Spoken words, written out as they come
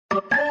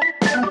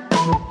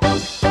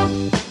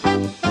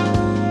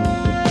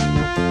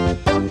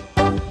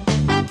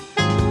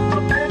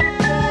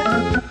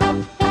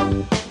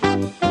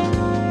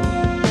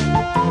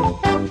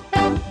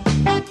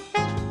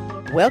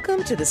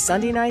Welcome to the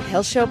Sunday Night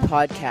Health Show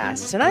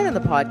podcast. Tonight on the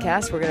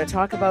podcast, we're going to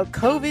talk about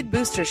COVID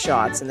booster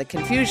shots and the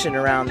confusion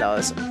around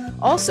those.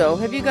 Also,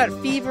 have you got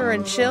fever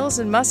and chills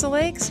and muscle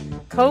aches?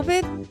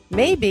 COVID?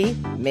 Maybe,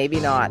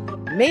 maybe not.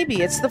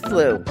 Maybe it's the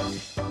flu.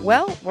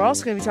 Well, we're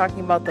also going to be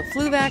talking about the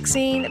flu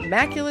vaccine,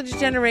 macular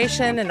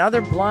degeneration and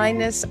other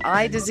blindness,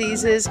 eye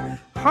diseases,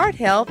 heart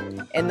health,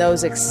 and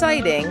those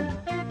exciting,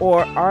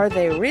 or are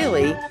they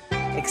really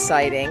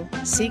exciting,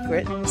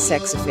 secret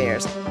sex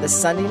affairs. The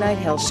Sunday Night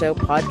Health Show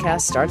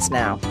podcast starts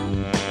now.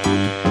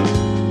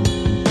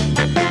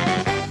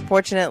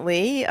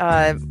 Fortunately,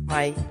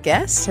 my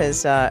guest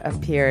has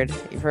appeared.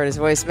 You've heard his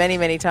voice many,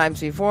 many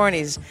times before, and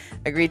he's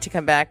agreed to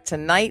come back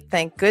tonight.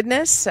 Thank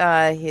goodness.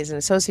 He's an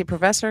associate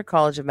professor,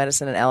 College of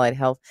Medicine and Allied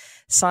Health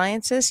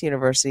Sciences,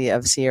 University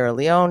of Sierra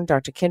Leone.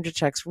 Dr.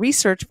 Kindrachuk's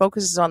research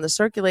focuses on the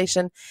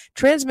circulation,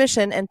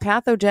 transmission, and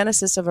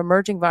pathogenesis of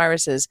emerging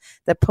viruses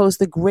that pose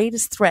the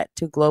greatest threat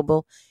to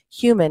global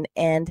human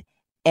and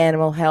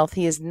animal health.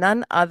 He is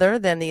none other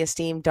than the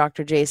esteemed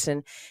Dr.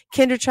 Jason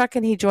Kindrachuk,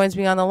 and he joins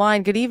me on the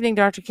line. Good evening,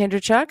 Dr.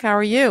 Kindrachuk. How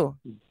are you?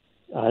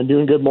 I'm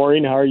doing good,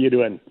 Maureen. How are you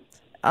doing?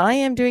 I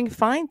am doing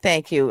fine,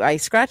 thank you. I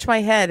scratch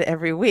my head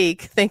every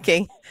week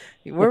thinking,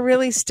 we're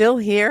really still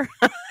here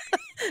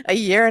a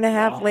year and a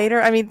half later.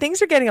 I mean,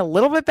 things are getting a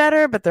little bit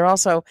better, but they're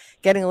also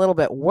getting a little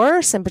bit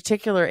worse, in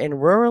particular in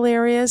rural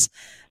areas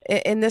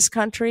in this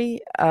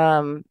country.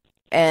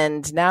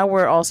 And now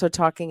we're also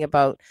talking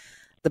about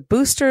the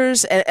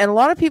boosters, and a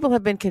lot of people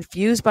have been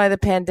confused by the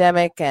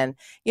pandemic, and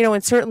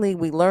certainly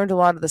we learned a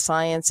lot of the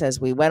science as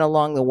we went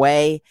along the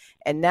way,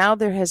 and now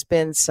there has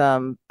been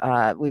some,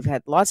 we've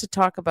had lots of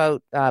talk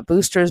about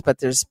boosters, but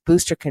there's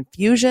booster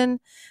confusion,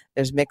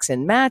 there's mix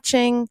and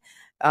matching.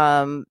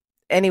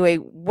 Anyway,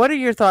 what are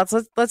your thoughts?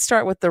 Let's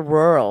start with the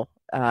rural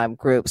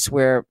groups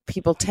where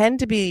people tend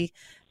to be,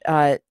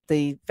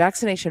 the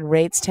vaccination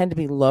rates tend to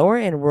be lower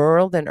in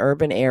rural than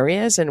urban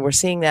areas. And we're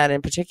seeing that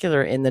in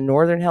particular in the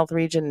Northern Health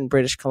region in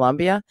British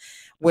Columbia,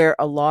 where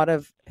a lot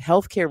of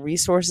healthcare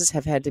resources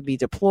have had to be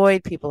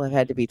deployed. People have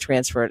had to be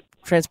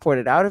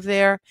transported out of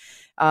there.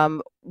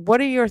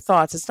 What are your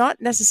thoughts? It's not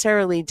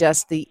necessarily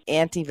just the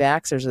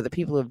anti-vaxxers or the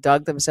people who have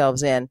dug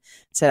themselves in and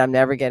said, I'm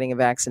never getting a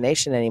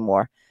vaccination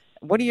anymore.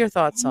 What are your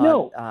thoughts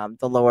on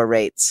the lower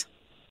rates?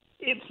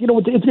 It's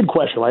a good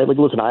question, right? Like,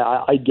 listen,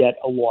 I get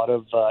a lot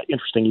of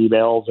interesting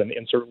emails and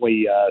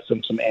certainly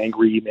some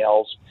angry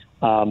emails,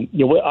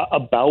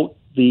 about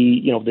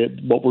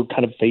what we're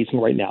kind of facing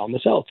right now in the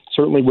South.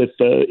 Certainly with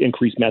the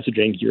increased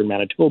messaging here in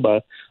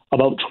Manitoba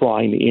about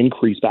trying to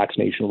increase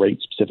vaccination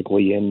rates,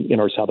 specifically in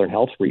our Southern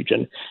Health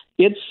region.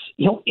 It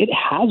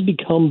has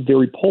become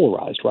very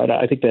polarized, right?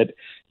 I think that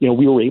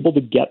we were able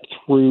to get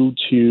through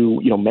to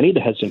many of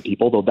the hesitant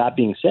people. Though that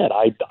being said,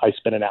 I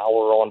spent an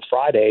hour on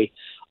Friday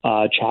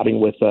chatting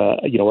with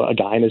a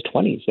guy in his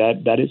 20s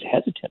that is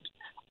hesitant,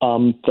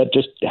 that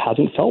just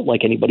hasn't felt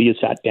like anybody has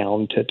sat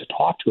down to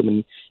talk to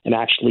him and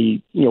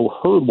actually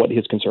heard what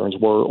his concerns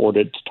were, or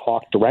to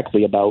talk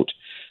directly about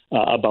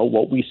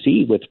what we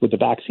see with the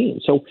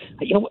vaccine. So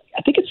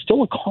I think it's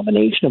still a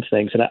combination of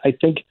things, and I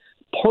think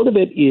part of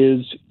it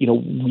is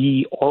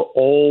we are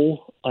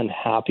all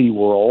unhappy.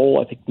 We're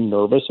all, I think,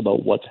 nervous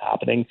about what's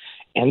happening,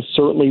 and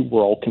certainly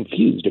we're all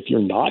confused. If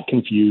you're not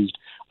confused,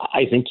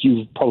 I think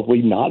you've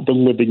probably not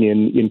been living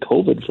in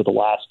COVID for the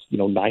last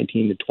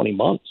 19 to 20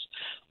 months.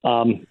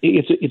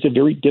 It's a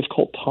very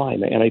difficult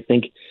time, and I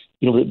think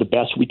the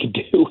best we can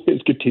do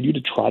is continue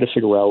to try to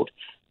figure out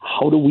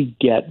how do we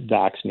get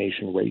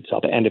vaccination rates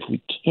up, and if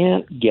we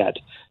can't get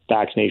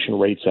vaccination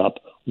rates up,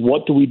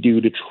 what do we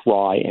do to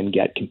try and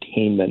get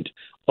containment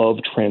of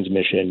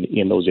transmission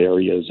in those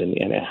areas, and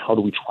how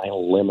do we try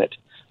and limit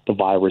the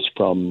virus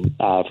from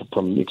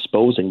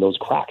exposing those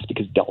cracks,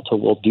 because Delta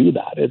will do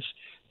that.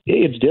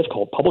 It's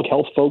difficult. Public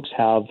health folks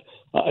have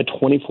a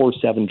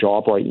 24/7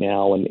 job right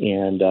now,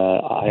 and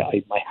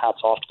my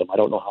hat's off to them. I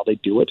don't know how they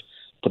do it,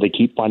 but they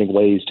keep finding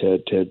ways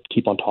to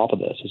keep on top of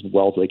this as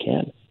well as they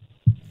can.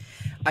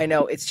 I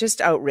know, it's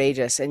just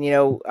outrageous. And,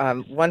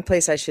 one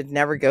place I should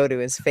never go to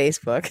is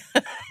Facebook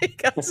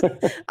because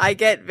I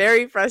get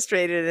very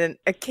frustrated, and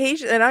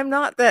and I'm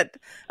not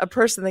a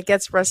person that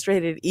gets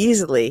frustrated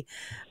easily.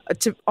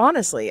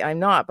 Honestly, I'm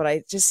not, but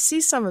I just see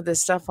some of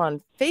this stuff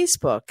on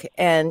Facebook,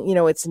 and,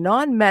 it's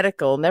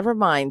non-medical, never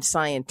mind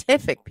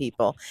scientific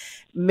people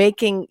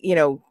making,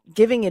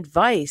 giving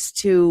advice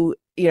to,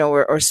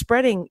 or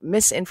spreading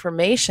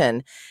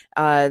misinformation.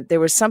 There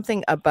was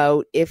something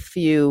about if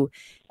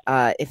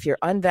you're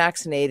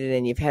unvaccinated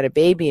and you've had a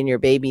baby and your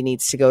baby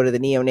needs to go to the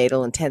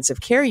neonatal intensive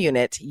care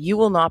unit, you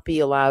will not be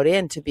allowed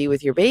in to be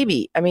with your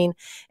baby. I mean,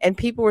 and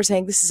people were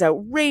saying this is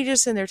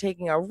outrageous and they're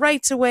taking our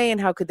rights away,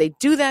 and how could they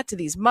do that to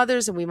these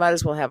mothers? And we might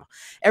as well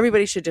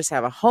everybody should just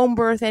have a home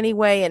birth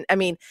anyway. And I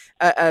mean,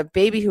 a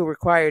baby who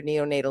required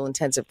neonatal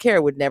intensive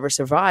care would never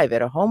survive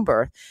at a home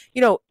birth,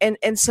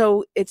 and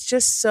so it's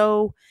just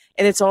so.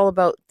 And it's all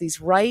about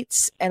these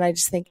rights. And I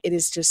just think it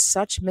is just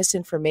such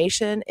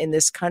misinformation in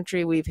this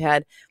country. We've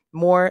had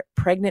more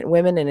pregnant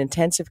women in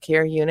intensive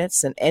care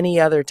units than any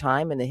other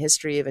time in the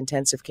history of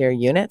intensive care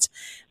units.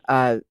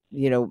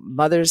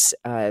 Mothers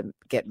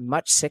get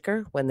much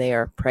sicker when they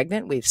are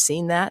pregnant. We've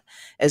seen that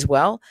as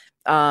well.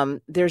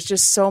 There's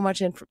just so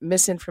much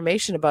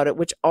misinformation about it,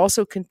 which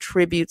also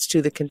contributes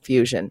to the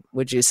confusion.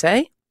 Would you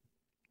say?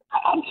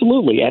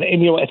 Absolutely. And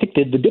I think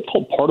the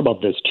difficult part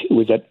about this,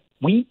 too, is that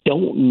we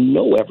don't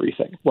know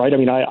everything, right? I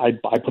mean, I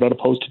put out a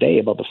post today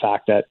about the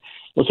fact that,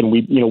 listen,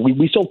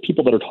 we still have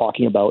people that are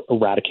talking about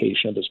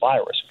eradication of this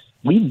virus.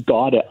 We've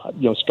got to,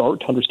 start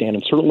to understand,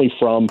 and certainly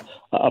from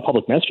a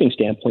public messaging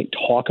standpoint,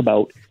 talk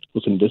about,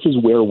 listen, this is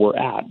where we're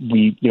at.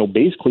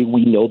 Basically,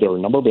 we know there are a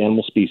number of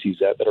animal species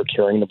that are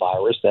carrying the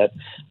virus that,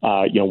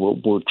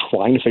 we're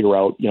trying to figure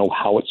out,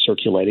 how it's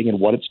circulating and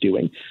what it's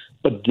doing.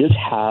 But this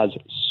has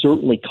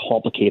certainly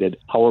complicated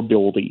our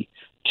ability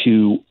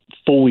to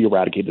fully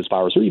eradicate this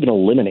virus or even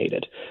eliminate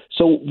it.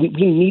 So we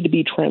need to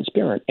be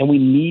transparent, and we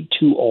need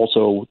to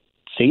also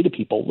say to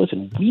people,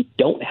 listen, we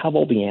don't have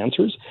all the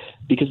answers,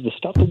 because the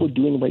stuff that we're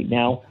doing right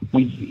now,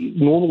 we've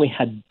normally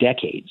had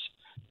decades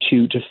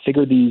to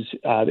figure these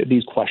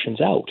questions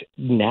out.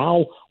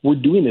 Now we're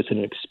doing this in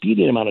an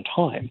expedient amount of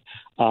time,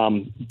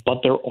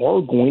 but there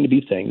are going to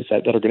be things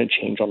that are going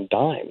to change on a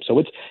dime. So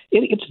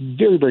it's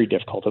very, very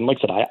difficult. And like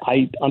I said,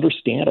 I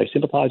understand, I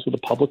sympathize with the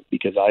public,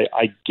 because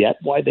I get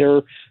why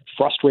they're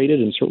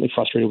frustrated, and certainly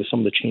frustrated with some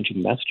of the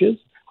changing messages.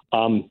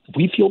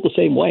 We feel the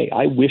same way.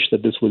 I wish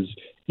that this was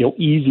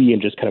easy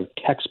and just kind of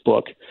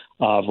textbook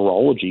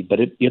virology, but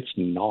it's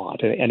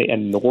not,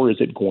 and nor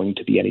is it going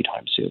to be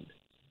anytime soon.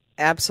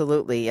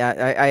 Absolutely.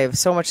 I have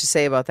so much to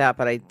say about that,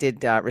 but I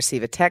did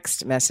receive a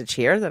text message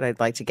here that I'd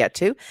like to get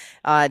to.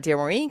 Dear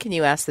Maureen, can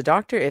you ask the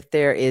doctor if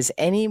there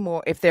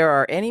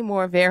are any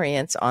more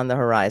variants on the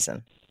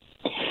horizon?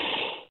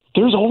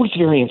 There's always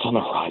variants on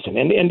the horizon.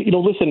 And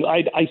listen,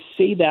 I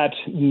say that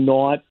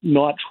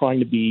not trying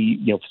to be,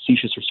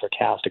 facetious or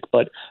sarcastic,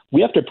 but we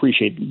have to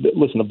appreciate,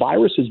 listen, the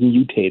virus is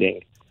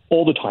mutating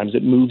all the time as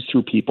it moves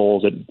through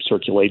people, as it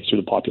circulates through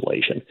the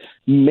population.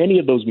 Many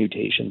of those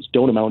mutations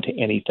don't amount to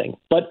anything,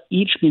 but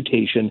each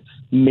mutation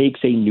makes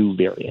a new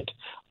variant.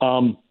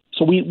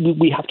 So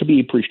we have to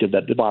be appreciative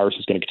that the virus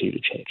is going to continue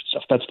to change and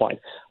stuff. That's fine.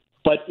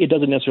 But it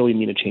doesn't necessarily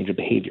mean a change in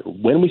behavior.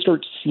 When we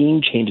start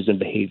seeing changes in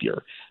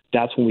behavior,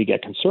 that's when we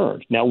get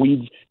concerned. Now,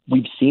 we've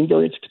seen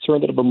variants of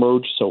concern that have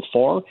emerged so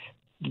far.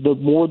 The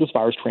more this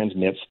virus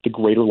transmits, the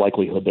greater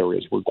likelihood there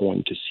is we're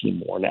going to see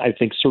more. And I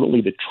think certainly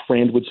the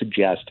trend would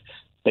suggest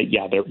that,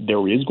 yeah,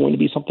 there is going to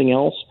be something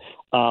else.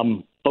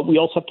 But we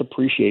also have to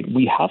appreciate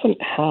we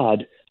haven't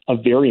had a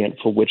variant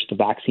for which the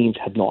vaccines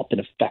have not been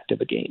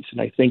effective against. And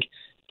I think,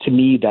 to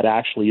me, that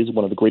actually is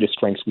one of the greatest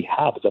strengths we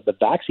have, is that the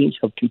vaccines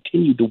have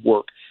continued to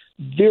work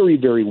very,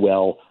 very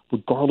well,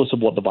 regardless of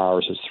what the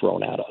virus has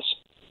thrown at us.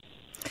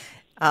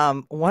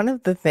 One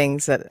of the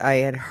things that I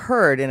had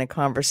heard in a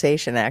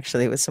conversation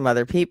actually with some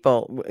other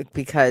people,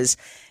 because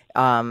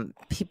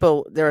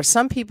there are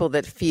some people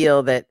that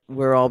feel that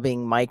we're all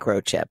being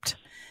microchipped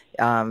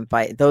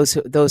by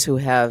those who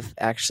have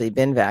actually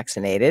been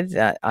vaccinated.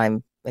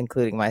 I'm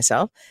including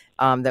myself,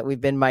 that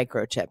we've been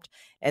microchipped.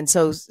 And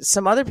so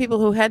some other people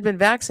who had been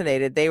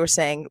vaccinated, they were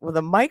saying, well,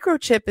 the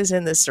microchip is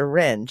in the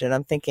syringe. And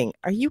I'm thinking,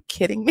 are you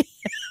kidding me?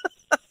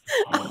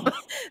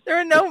 There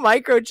are no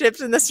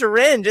microchips in the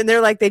syringe. And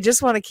they're like, they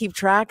just want to keep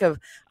track of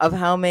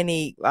how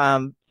many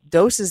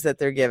doses that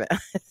they're given.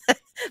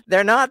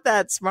 They're not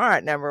that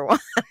smart, number one.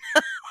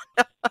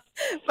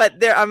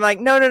 But I'm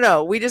like, no.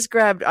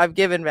 I've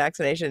given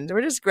vaccinations.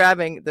 We're just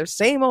grabbing the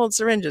same old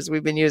syringes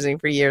we've been using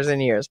for years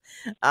and years.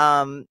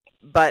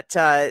 But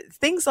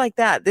things like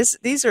that.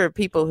 These are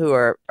people who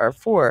are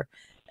for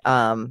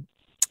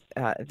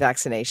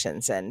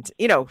vaccinations, and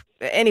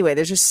anyway,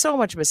 there's just so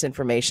much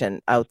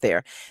misinformation out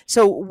there.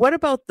 So, what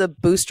about the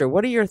booster?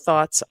 What are your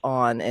thoughts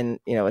on? And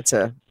it's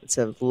a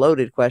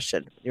loaded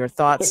question. Your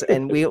thoughts,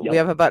 and we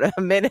have about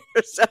a minute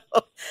or so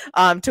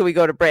till we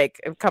go to break.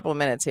 A couple of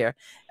minutes here.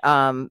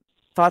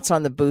 Thoughts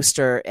on the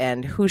booster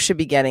and who should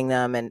be getting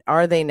them, and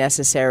are they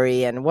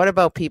necessary? And what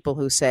about people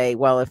who say,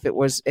 well, if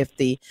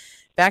the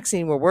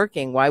vaccine were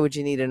working, why would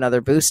you need another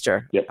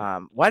booster? Yep.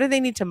 Why do they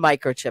need to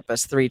microchip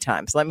us 3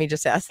 times? Let me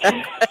just ask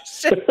that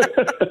question.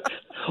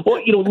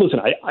 Well, listen,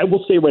 I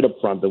will say right up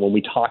front that when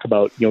we talk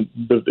about,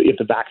 if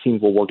the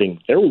vaccines were working,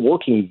 they're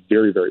working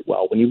very, very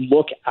well. When you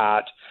look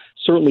at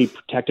certainly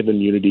protective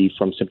immunity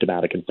from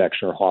symptomatic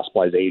infection or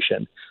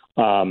hospitalization,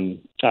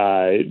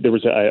 there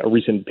was a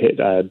recent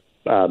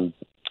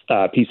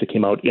piece that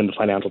came out in the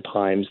Financial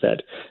Times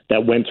that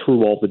went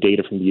through all the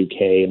data from the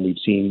UK, and we've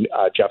seen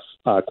Jeff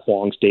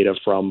Kwong's data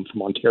from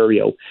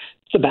Ontario.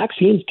 The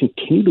vaccines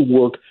continue to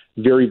work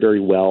very, very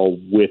well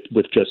with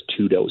just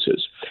 2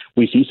 doses.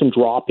 We see some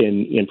drop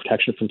in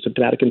protection from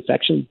symptomatic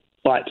infection,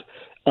 but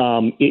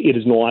it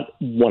is not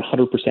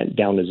 100%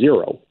 down to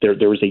zero.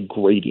 There is a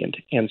gradient,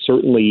 and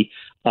certainly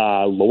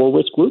lower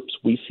risk groups,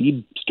 we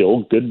see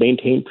still good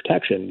maintained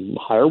protection.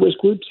 Higher risk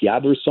groups, yeah,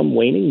 there's some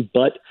waning,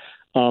 but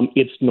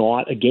it's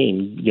not,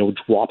 again,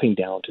 dropping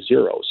down to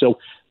zero. So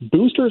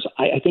boosters,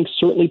 I think,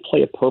 certainly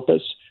play a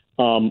purpose.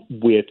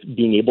 with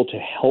being able to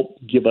help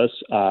give us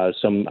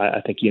some,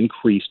 I think,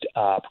 increased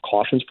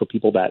precautions for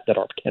people that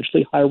are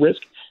potentially high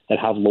risk, that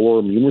have lower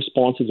immune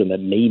responses, and that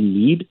may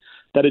need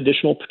that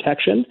additional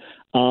protection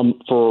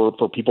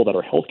for people that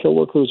are healthcare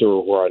workers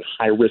or who are in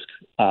high risk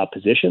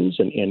positions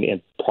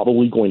and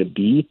probably going to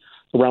be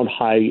around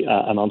high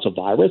amounts of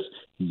virus.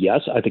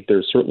 Yes, I think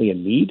there's certainly a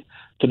need.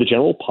 For the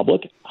general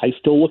public, I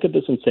still look at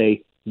this and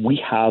say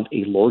we have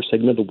a large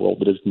segment of the world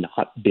that has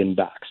not been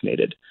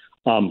vaccinated.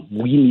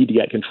 We need to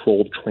get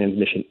control of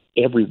transmission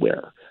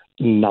everywhere,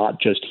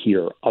 not just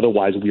here.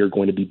 Otherwise, we are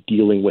going to be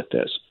dealing with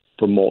this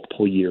for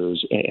multiple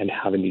years and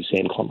having these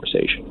same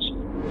conversations.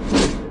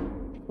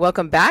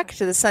 Welcome back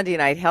to the Sunday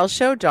Night Health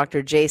Show.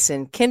 Dr.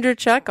 Jason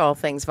Kinderchuk, all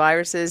things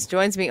viruses,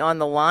 joins me on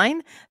the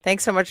line.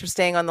 Thanks so much for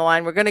staying on the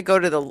line. We're going to go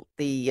to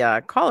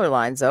the caller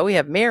lines, though. We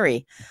have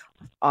Mary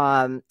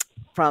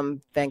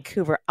from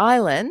Vancouver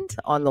Island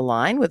on the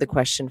line with a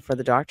question for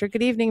the doctor.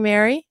 Good evening,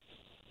 Mary.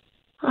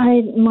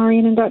 Hi,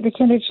 Maureen and Dr.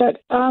 Kinderchuk.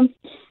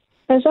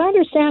 As I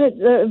understand it,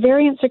 the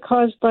variants are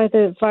caused by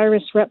the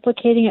virus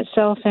replicating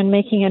itself and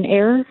making an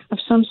error of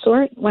some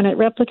sort when it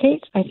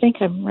replicates. I think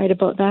I'm right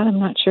about that. I'm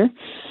not sure.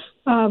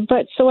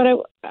 But so what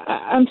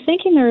I'm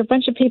thinking, there are a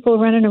bunch of people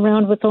running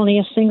around with only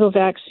a single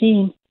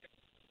vaccine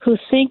who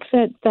think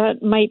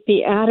that might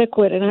be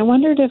adequate. And I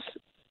wondered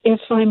if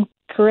I'm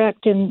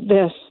correct in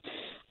this,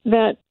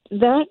 that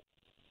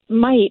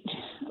might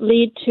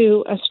lead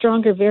to a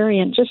stronger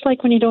variant, just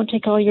like when you don't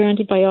take all your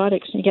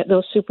antibiotics and you get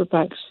those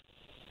superbugs.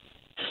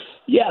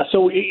 Yeah,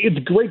 so it's a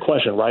great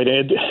question, right?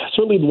 And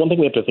certainly the one thing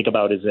we have to think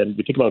about is that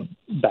we think about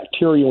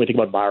bacteria, when we think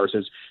about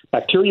viruses,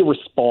 bacteria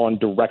respond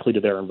directly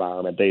to their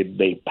environment.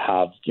 They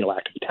have,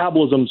 active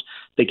metabolisms.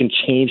 They can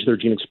change their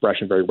gene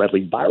expression very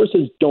readily.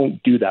 Viruses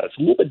don't do that. It's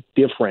a little bit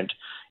different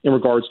in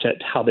regards to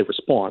how they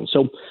respond.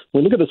 So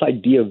when we look at this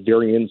idea of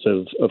variants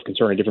of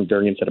concern and different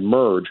variants that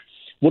emerge,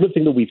 one of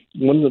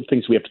the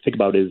things we have to think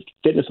about is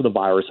fitness of the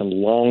virus and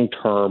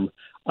long-term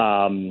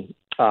kind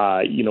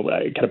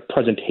of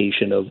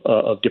presentation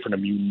of different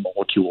immune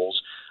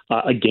molecules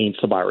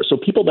against the virus. So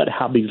people that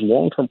have these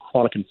long-term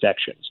chronic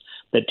infections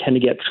that tend to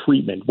get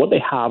treatment, what they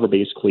have are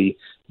basically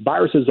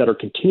viruses that are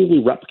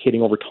continually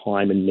replicating over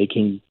time and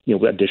making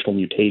additional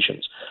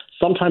mutations.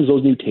 Sometimes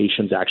those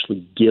mutations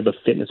actually give a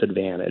fitness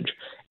advantage,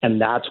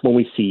 and that's when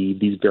we see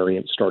these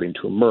variants starting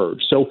to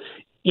emerge. So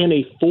in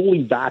a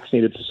fully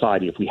vaccinated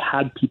society, if we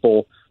had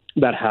people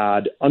that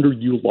had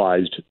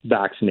underutilized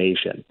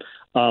vaccination,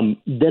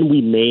 then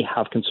we may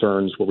have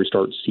concerns where we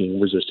start seeing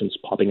resistance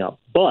popping up.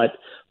 But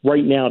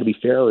right now, to be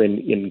fair,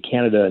 in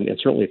Canada and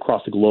certainly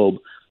across the globe,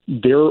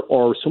 there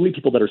are so many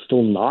people that are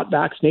still not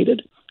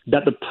vaccinated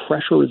that the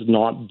pressure is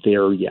not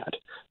there yet.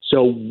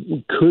 So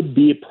it could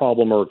be a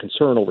problem or a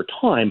concern over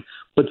time,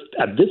 but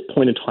at this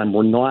point in time,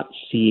 we're not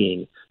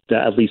seeing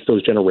at least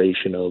those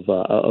generation of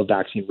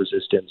vaccine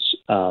resistance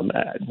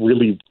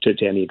really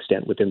to any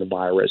extent within the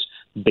virus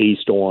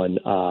based on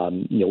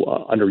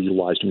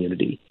underutilized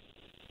immunity.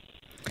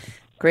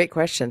 Great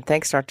question.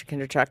 Thanks, Dr.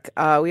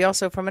 Kinderchuk. We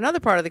also, from another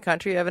part of the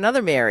country, have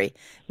another Mary.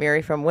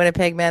 Mary from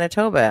Winnipeg,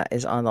 Manitoba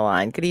is on the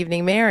line. Good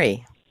evening,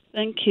 Mary.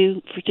 Thank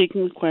you for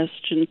taking the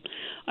question.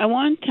 I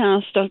want to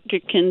ask Dr.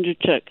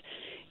 Kinderchuk,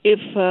 if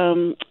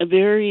a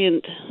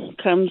variant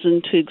comes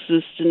into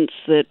existence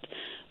that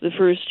the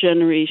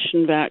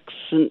first-generation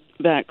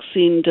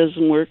vaccine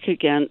doesn't work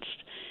against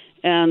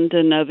and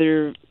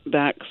another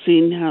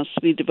vaccine has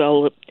to be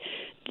developed,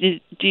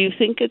 do you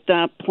think at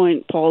that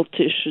point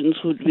politicians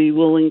would be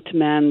willing to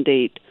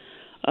mandate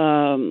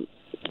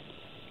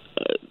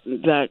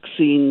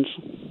vaccines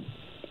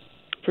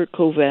for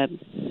COVID?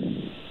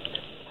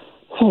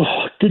 Oh,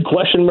 good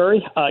question,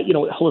 Mary.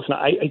 Listen,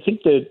 I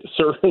think that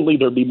certainly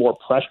there'd be more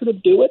pressure to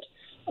do it.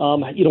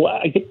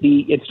 I think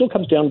it still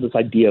comes down to this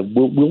idea of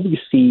will we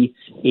see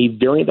a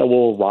variant that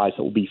will arise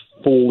that will be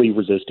fully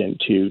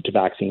resistant to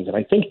vaccines? And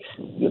I think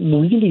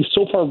really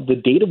so far the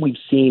data we've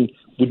seen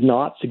would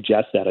not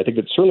suggest that. I think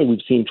that certainly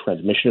we've seen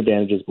transmission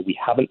advantages, but we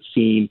haven't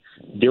seen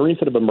variants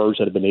that have emerged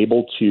that have been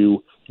able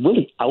to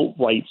really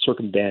outright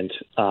circumvent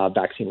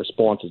vaccine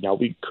responses. Now,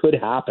 it could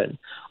happen,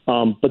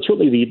 but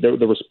certainly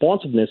the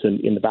responsiveness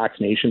in the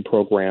vaccination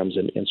programs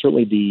and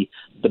certainly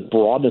the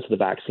broadness of the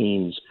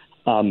vaccines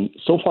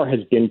so far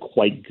has been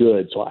quite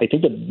good. So I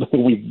think that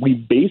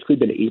we've basically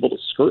been able to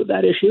skirt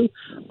that issue.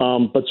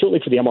 But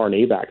certainly for the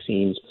mRNA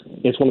vaccines,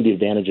 it's one of the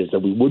advantages that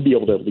we would be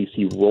able to at least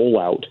see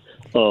rollout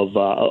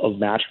of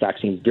matched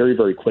vaccines very,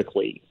 very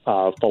quickly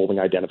following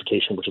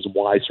identification, which is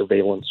why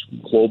surveillance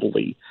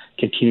globally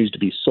continues to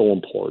be so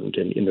important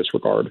in this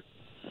regard.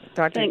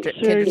 Dr. Thanks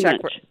very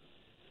Kinderchuk, much.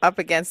 Up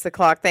against the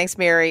clock. Thanks,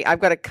 Mary. I've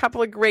got a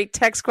couple of great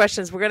text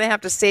questions. We're going to have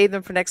to save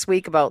them for next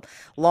week about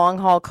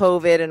long-haul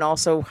COVID and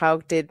also how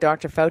did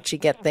Dr. Fauci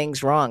get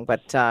things wrong.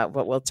 But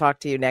we'll talk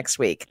to you next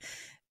week.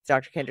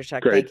 Dr.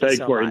 Kinderchuk, Great. thank you Thanks,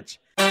 so Maureen. much.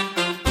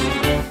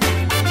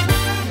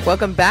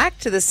 Welcome back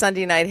to the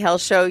Sunday Night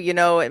Health Show. You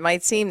know, it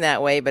might seem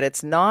that way, but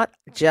it's not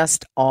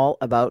just all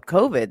about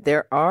COVID.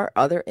 There are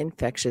other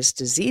infectious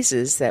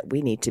diseases that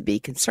we need to be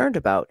concerned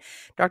about.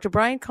 Dr.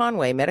 Brian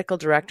Conway, Medical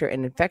Director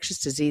and Infectious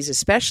Diseases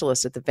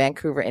Specialist at the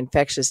Vancouver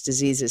Infectious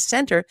Diseases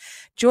Center,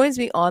 joins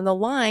me on the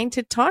line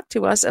to talk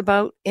to us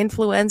about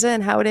influenza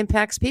and how it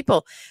impacts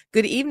people.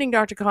 Good evening,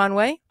 Dr.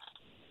 Conway.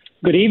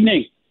 Good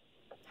evening.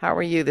 How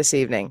are you this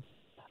evening?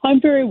 I'm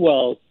very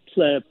well. It's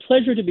a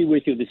pleasure to be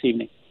with you this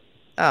evening.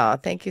 Oh,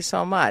 thank you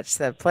so much.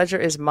 The pleasure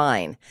is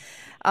mine.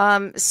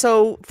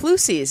 So flu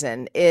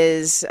season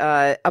is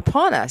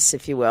upon us,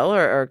 if you will,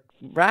 or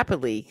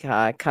rapidly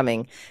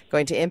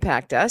going to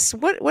impact us.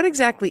 What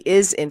exactly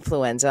is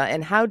influenza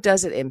and how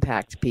does it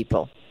impact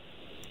people?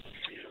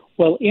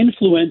 Well,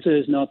 influenza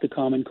is not the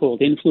common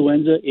cold.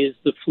 Influenza is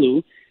the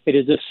flu. It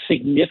is a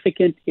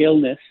significant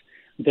illness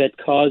that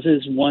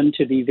causes one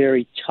to be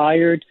very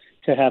tired,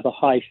 to have a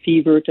high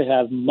fever, to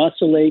have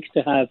muscle aches,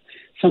 to have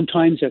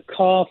sometimes a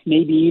cough,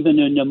 maybe even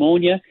a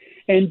pneumonia,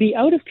 and be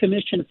out of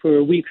commission for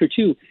a week or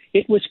two.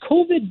 It was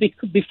COVID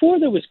before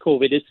there was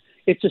COVID.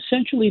 It's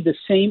essentially the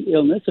same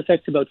illness,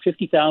 affects about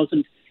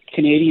 50,000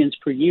 Canadians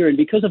per year. And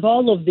because of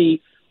all of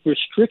the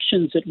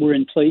restrictions that were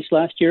in place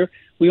last year,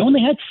 we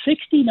only had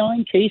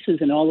 69 cases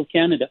in all of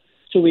Canada.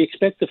 So we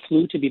expect the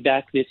flu to be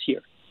back this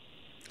year.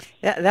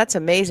 That's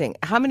amazing.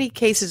 How many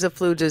cases of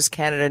flu does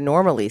Canada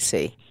normally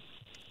see?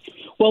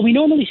 Well, we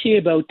normally see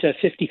about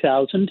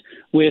 50,000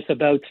 with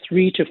about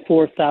 3,000 to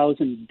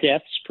 4,000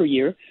 deaths per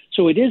year.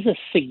 So it is a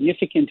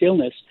significant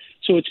illness.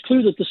 So it's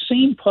clear that the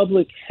same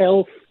public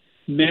health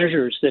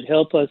measures that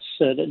help us,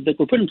 that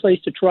were put in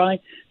place to try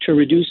to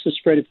reduce the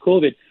spread of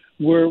COVID,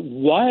 were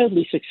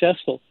wildly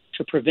successful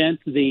to prevent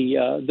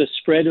the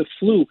spread of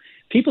flu.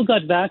 People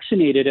got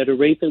vaccinated at a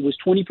rate that was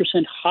 20%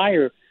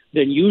 higher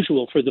than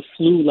usual for the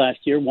flu last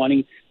year,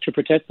 wanting to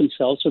protect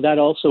themselves. So that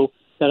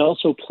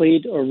also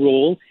played a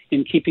role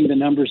in keeping the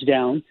numbers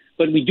down.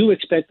 But we do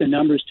expect the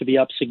numbers to be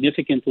up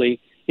significantly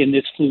in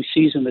this flu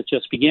season that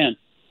just began.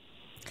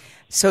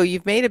 So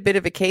you've made a bit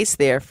of a case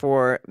there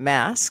for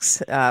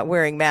masks,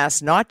 wearing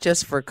masks, not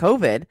just for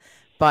COVID,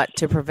 but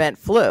to prevent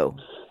flu.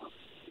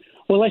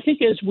 Well, I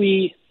think as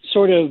we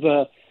sort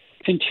of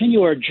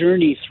continue our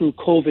journey through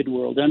COVID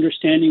world,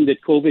 understanding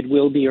that COVID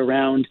will be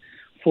around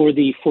for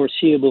the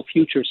foreseeable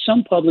future,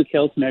 some public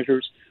health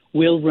measures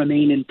will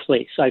remain in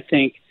place, I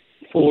think,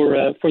 for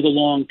the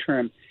long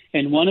term.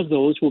 And one of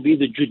those will be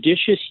the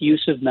judicious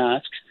use of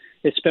masks,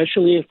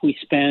 especially if we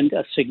spend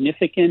a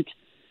significant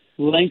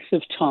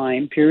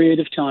period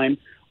of time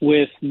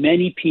with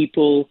many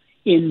people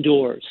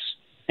indoors.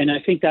 And I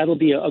think that'll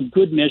be a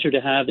good measure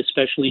to have,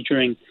 especially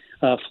during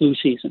flu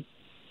season.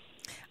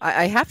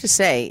 I have to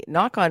say,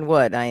 knock on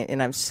wood,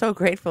 and I'm so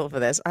grateful for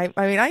this. I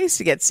mean, I used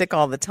to get sick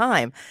all the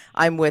time.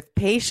 I'm with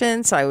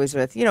patients. I was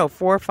with, 4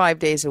 or 5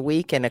 days a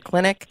week in a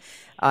clinic,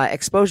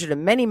 exposure to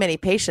many, many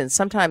patients.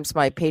 Sometimes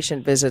my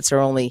patient visits are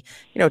only,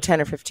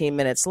 10 or 15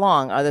 minutes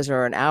long. Others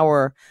are an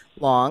hour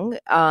long,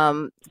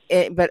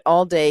 but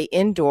all day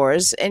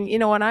indoors. And,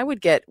 and I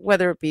would get,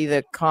 whether it be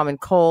the common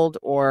cold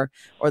or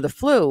the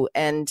flu.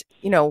 And,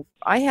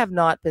 I have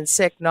not been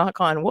sick,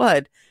 knock on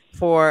wood,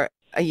 for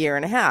a year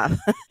and a half,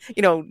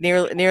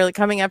 nearly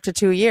coming up to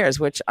 2 years,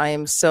 which I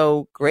am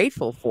so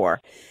grateful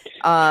for.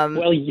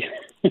 Well,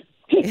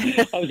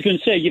 I was going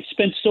to say, you've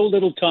spent so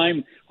little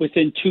time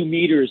within 2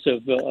 meters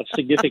of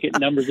significant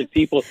numbers of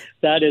people.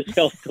 That has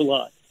helped a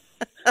lot.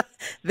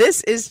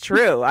 This is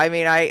true. I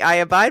mean, I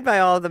abide by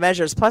all of the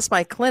measures. Plus,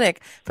 my clinic,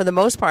 for the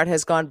most part,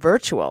 has gone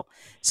virtual.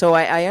 So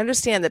I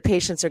understand that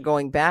patients are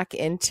going back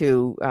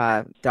into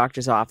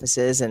doctors'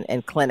 offices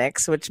and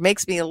clinics, which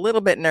makes me a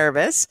little bit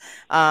nervous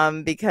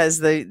because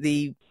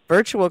the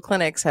virtual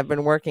clinics have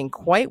been working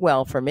quite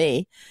well for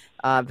me,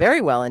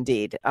 very well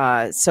indeed.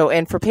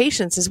 And for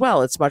patients as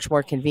well, it's much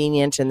more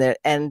convenient.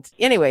 And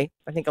anyway,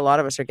 I think a lot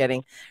of us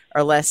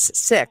are less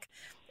sick.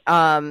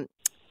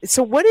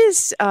 So what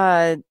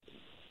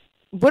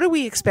are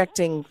we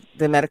expecting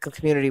the medical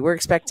community? We're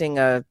expecting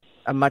a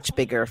much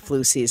bigger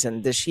flu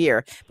season this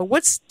year. But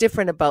what's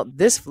different about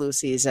this flu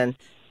season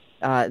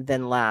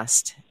than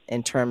last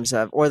in terms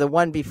of, or the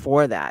one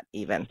before that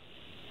even?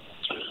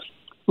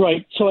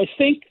 Right. So I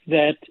think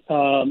that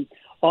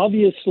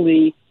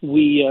obviously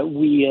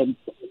we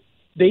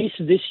base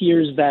this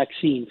year's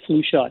vaccine,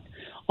 flu shot,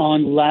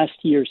 on last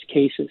year's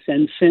cases.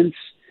 And since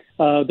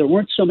there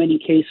weren't so many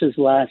cases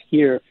last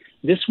year,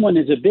 this one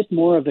is a bit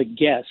more of a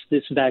guess.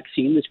 This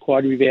vaccine, this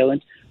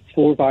quadrivalent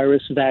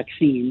 4-virus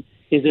vaccine,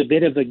 is a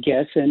bit of a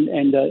guess,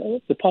 and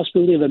the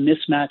possibility of a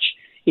mismatch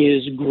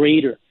is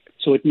greater.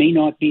 So it may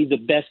not be the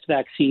best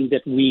vaccine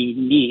that we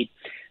need.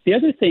 The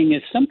other thing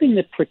is something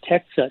that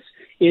protects us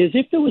is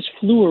if there was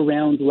flu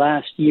around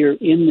last year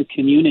in the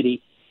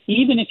community,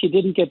 even if you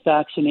didn't get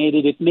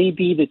vaccinated, it may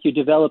be that you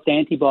developed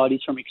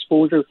antibodies from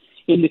exposure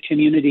in the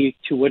community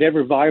to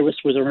whatever virus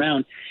was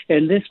around,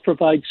 and this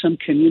provides some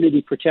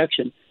community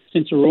protection.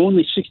 Since there were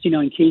only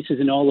 69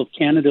 cases in all of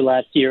Canada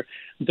last year,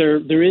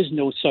 there is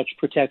no such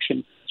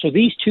protection. So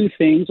these two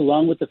things,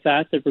 along with the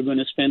fact that we're going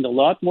to spend a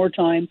lot more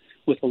time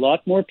with a lot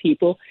more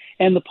people,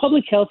 and the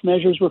public health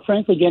measures, we're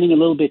frankly getting a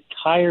little bit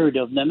tired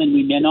of them, and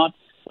we may not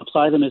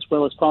apply them as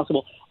well as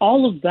possible.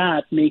 All of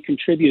that may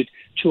contribute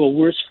to a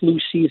worse flu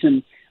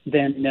season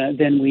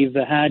than we've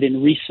had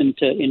in recent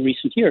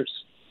years.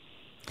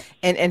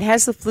 And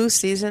has the flu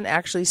season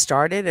actually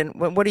started? And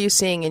what are you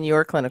seeing in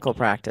your clinical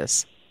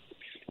practice?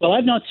 Well,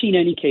 I've not seen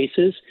any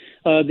cases.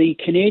 The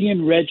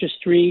Canadian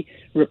Registry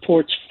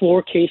reports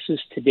 4 cases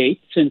to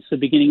date since the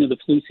beginning of the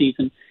flu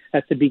season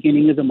at the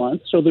beginning of the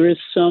month. So there is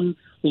some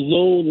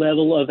low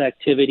level of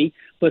activity,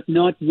 but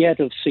not yet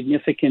of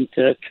significant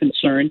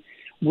concern.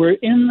 We're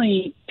in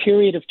the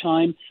period of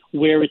time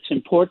where it's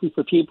important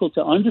for people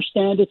to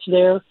understand it's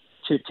there,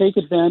 to take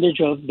advantage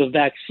of the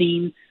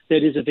vaccine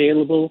that is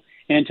available,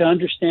 and to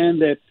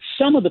understand that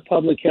some of the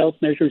public health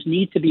measures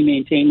need to be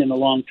maintained in the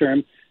long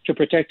term to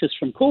protect us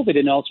from COVID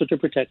and also to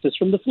protect us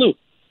from the flu.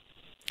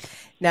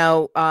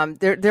 Now,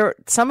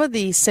 some of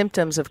the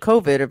symptoms of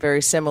COVID are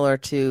very similar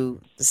to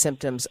the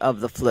symptoms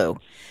of the flu.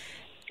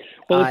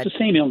 Well, it's the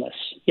same illness.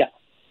 Yeah,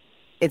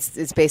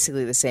 it's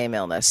basically the same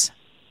illness.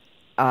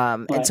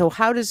 Right. And so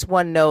how does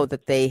one know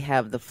that they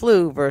have the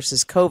flu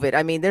versus COVID?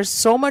 I mean, there's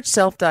so much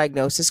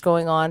self-diagnosis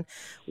going on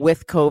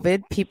with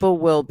COVID. People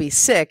will be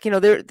sick. You know,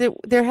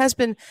 there has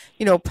been,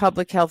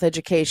 public health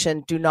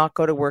education, do not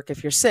go to work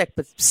if you're sick,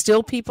 but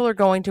still people are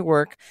going to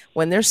work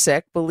when they're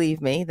sick.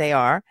 Believe me, they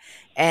are.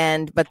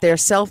 But they're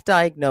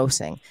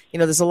self-diagnosing.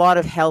 There's a lot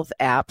of health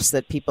apps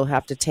that people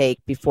have to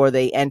take before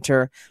they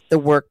enter the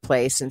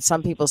workplace. And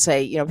some people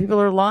say,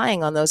 people are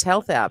lying on those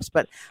health apps.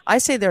 But I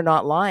say they're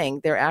not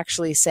lying. They're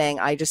actually saying,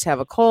 I just have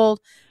a cold,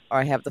 or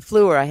I have the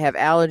flu, or I have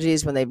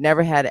allergies when they've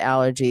never had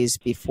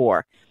allergies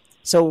before.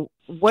 So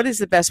what is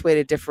the best way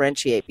to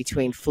differentiate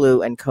between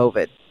flu and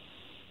COVID?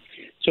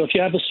 So if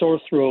you have a sore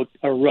throat,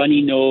 a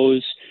runny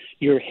nose,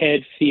 your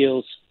head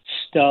feels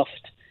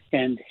stuffed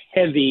and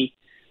heavy,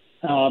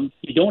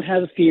 you don't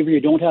have a fever, you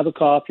don't have a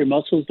cough, your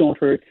muscles don't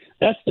hurt,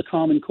 that's the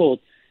common cold.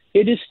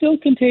 It is still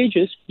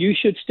contagious. You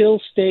should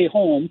still stay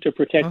home to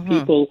protect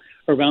people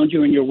around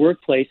you in your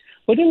workplace,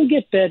 but it'll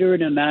get better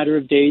in a matter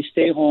of days.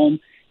 Stay home,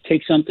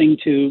 take something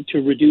to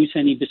reduce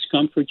any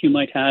discomfort you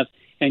might have,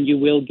 and you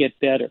will get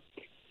better.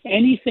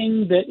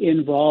 Anything that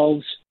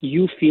involves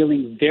you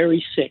feeling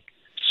very sick,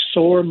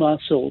 sore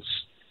muscles,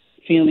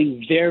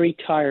 feeling very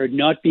tired,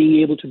 not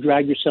being able to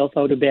drag yourself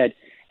out of bed,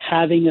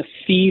 having a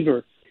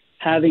fever,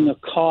 having a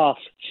cough,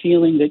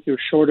 feeling that you're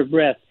short of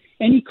breath,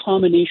 any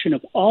combination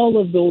of all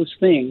of those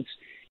things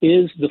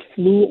is the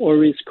flu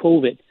or is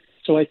COVID.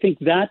 So I think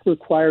that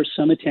requires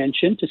some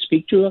attention, to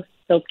speak to a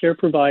healthcare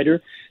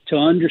provider to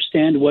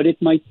understand what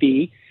it might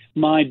be.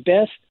 My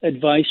best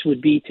advice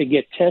would be to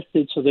get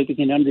tested so that we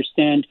can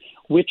understand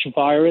which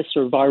virus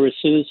or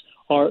viruses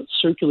are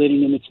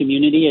circulating in the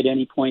community at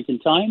any point in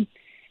time,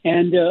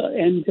 and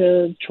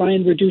try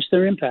and reduce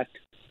their impact.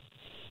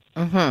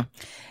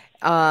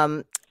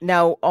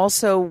 Now,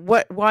 also,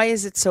 why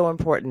is it so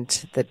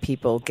important that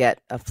people get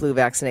a flu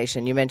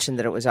vaccination? You mentioned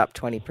that it was up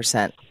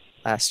 20%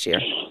 last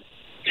year.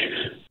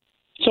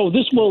 So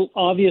this will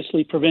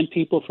obviously prevent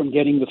people from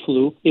getting the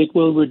flu. It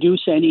will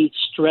reduce any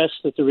stress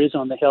that there is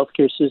on the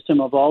healthcare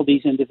system of all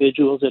these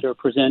individuals that are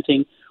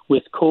presenting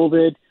with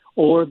COVID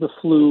or the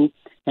flu,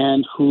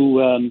 and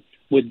who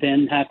would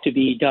then have to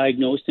be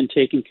diagnosed and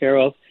taken care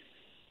of,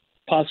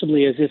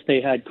 possibly as if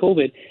they had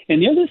COVID.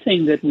 And the other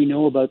thing that we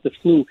know about the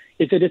flu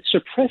is that it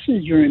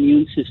suppresses your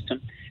immune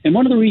system. And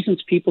one of the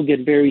reasons people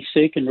get very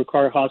sick and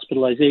require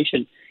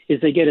hospitalization is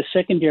they get a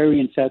secondary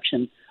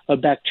infection, a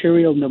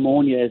bacterial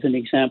pneumonia, as an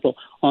example,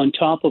 on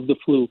top of the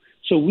flu.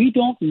 So we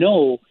don't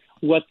know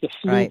what the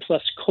flu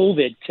plus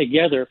COVID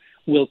together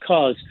will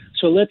cause.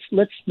 So let's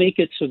make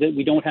it so that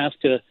we don't have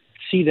to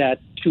see that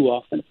too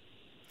often.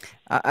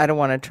 I don't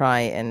want to try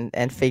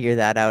and figure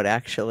that out,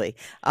 actually.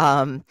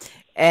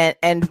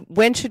 And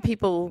when should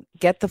people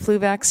get the flu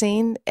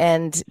vaccine?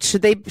 And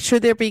should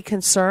there be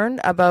concern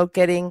about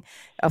getting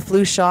a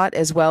flu shot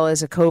as well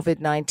as a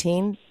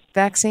COVID-19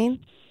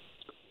 vaccine?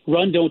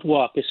 Run, don't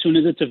walk. As soon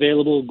as it's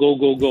available, go,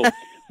 go, go.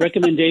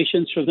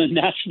 Recommendations from the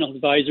National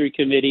Advisory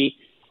Committee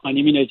on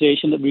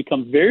Immunization that we've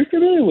become very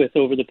familiar with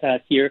over the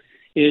past year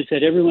is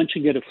that everyone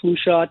should get a flu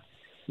shot.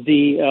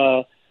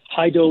 The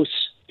high-dose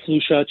flu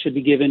shot should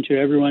be given to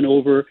everyone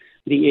over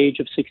the age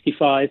of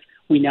 65.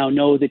 We now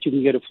know that you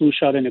can get a flu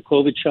shot and a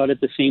COVID shot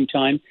at the same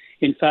time.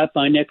 In fact,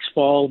 by next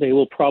fall, they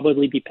will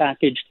probably be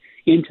packaged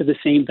into the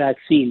same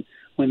vaccine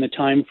when the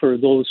time for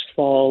those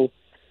fall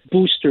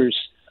boosters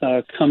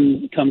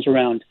comes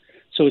around.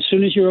 So as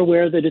soon as you're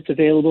aware that it's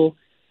available,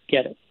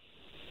 get it.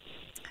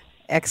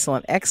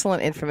 Excellent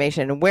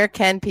information. And where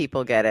can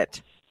people get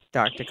it,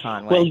 Dr.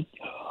 Conway?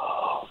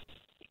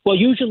 Well,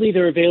 usually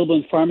they're available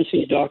in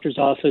pharmacies, doctors'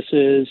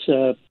 offices,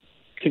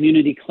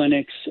 community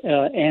clinics,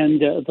 and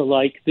the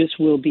like. This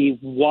will be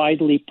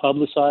widely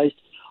publicized.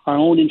 Our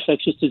own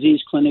infectious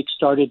disease clinic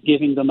started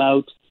giving them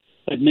out,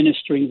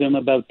 administering them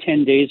about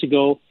 10 days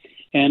ago,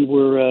 and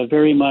we're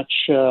very much,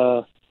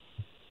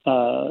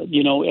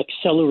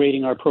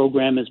 accelerating our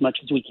program as much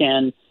as we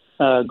can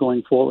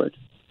going forward.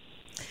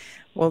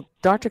 Well,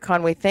 Dr.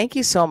 Conway, thank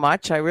you so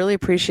much. I really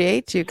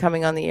appreciate you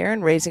coming on the air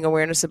and raising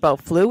awareness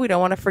about flu. We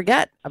don't want to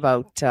forget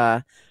about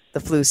the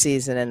flu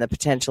season and the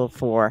potential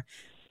for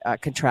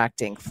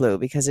contracting flu,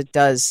 because it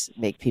does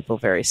make people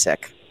very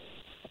sick.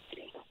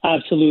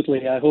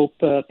 Absolutely. I hope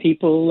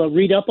people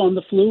read up on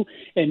the flu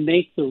and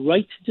make the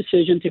right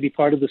decision to be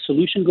part of the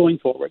solution going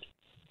forward.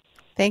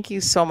 Thank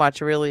you so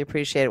much. I really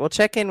appreciate it. We'll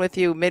check in with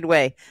you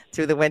midway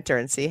through the winter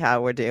and see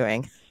how we're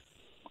doing.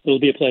 It'll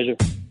be a pleasure.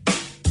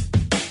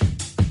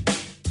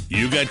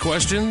 You got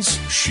questions?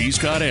 She's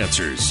got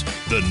answers.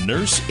 The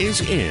nurse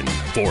is in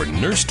for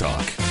Nurse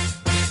Talk.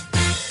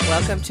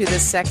 Welcome to the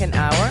second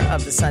hour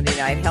of the Sunday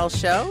Night Health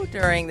Show.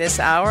 During this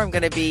hour, I'm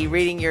going to be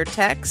reading your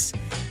texts,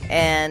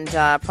 and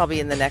probably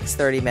in the next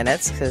 30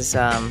 minutes, because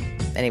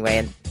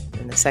anyway,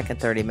 in the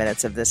second 30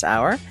 minutes of this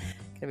hour, I'm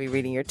going to be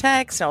reading your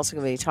texts, and also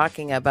going to be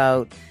talking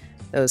about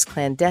those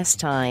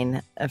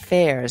clandestine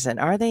affairs, and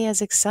are they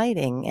as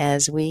exciting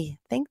as we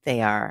think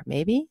they are?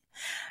 Maybe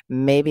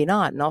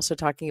not. And also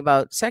talking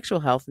about sexual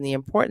health and the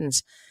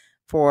importance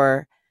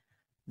for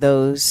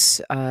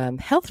those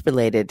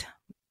health-related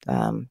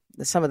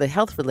some of the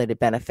health-related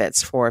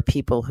benefits for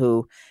people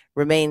who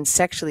remain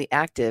sexually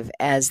active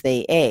as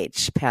they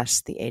age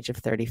past the age of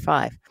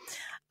 35.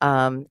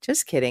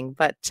 Just kidding.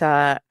 But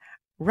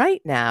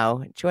right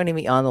now, joining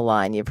me on the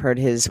line, you've heard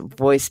his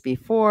voice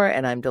before,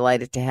 and I'm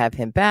delighted to have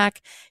him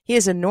back. He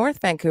is a North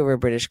Vancouver,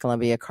 British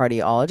Columbia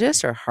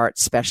cardiologist or heart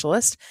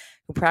specialist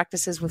who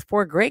practices with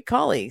 4 great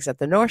colleagues at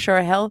the North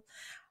Shore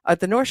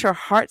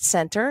Heart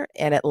Center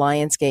and at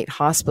Lionsgate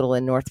Hospital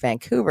in North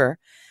Vancouver,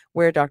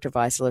 where Dr.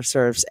 Weisler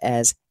serves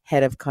as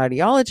head of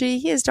cardiology.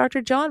 He is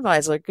Dr. John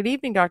Weisler. Good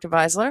evening, Dr.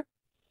 Weisler.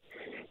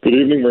 Good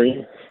evening,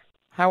 Marie.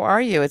 How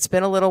are you? It's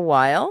been a little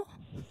while.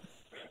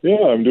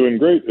 Yeah, I'm doing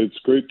great. It's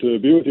great to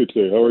be with you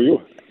today. How are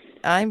you?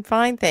 I'm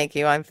fine, thank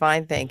you.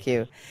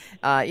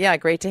 Yeah,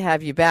 great to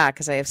have you back,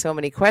 because I have so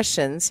many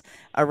questions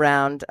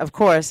around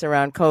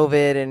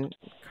COVID and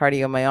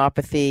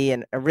cardiomyopathy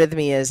and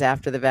arrhythmias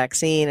after the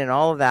vaccine and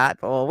all of that.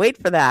 But we'll wait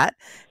for that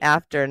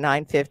after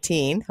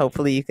 9:15.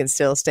 Hopefully you can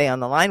still stay on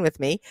the line with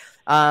me.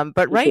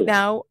 But right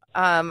now,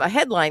 a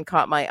headline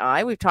caught my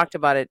eye. We've talked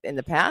about it in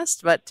the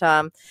past, but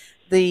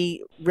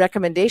the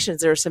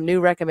recommendations, there are some new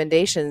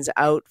recommendations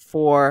out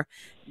for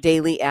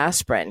daily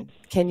aspirin.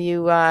 Can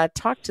you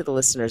talk to the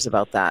listeners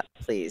about that,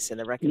 please, and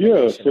the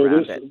recommendation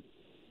around it?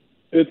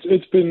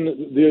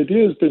 The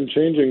idea has been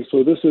changing.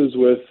 So this is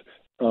with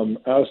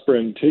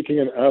aspirin, taking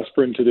an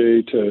aspirin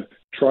today to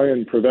try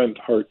and prevent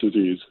heart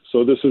disease.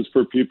 So this is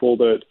for people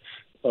that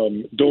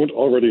don't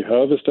already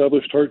have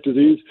established heart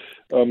disease.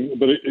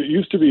 But it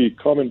used to be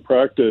common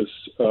practice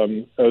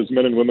as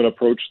men and women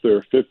approached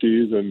their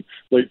 50s and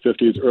late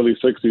 50s, early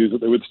 60s,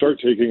 that they would start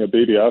taking a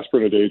baby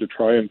aspirin a day to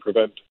try and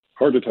prevent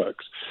heart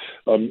attacks.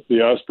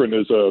 The aspirin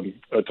is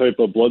a type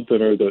of blood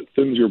thinner that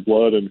thins your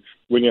blood. And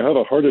when you have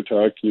a heart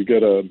attack, you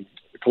get a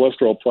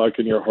cholesterol plaque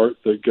in your heart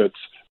that gets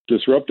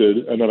disrupted,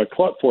 and then a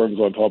clot forms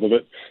on top of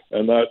it,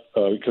 and that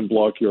can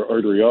block your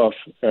artery off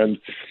and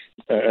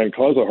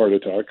cause a heart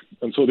attack.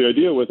 And so the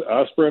idea with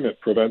aspirin, it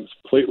prevents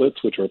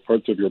platelets, which are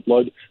parts of your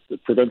blood.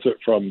 It prevents it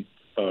from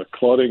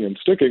clotting and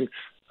sticking,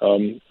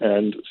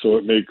 and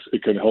so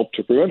it can help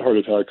to prevent heart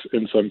attacks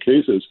in some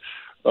cases.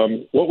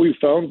 What we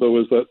found, though,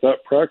 is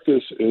that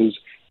practice is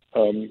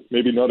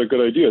maybe not a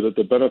good idea, that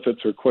the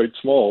benefits are quite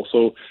small.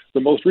 So the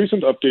most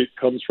recent update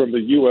comes from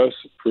the U.S.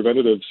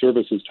 Preventative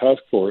Services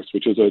Task Force,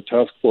 which is a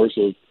task force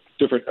of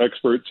different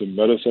experts in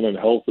medicine and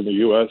health in the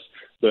U.S.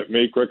 that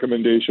make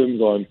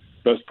recommendations on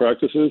best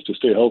practices to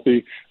stay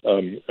healthy,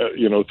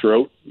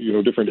 throughout,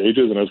 different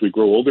ages and as we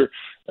grow older.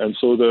 And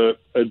so the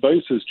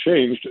advice has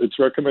changed. It's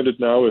recommended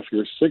now if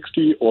you're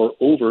 60 or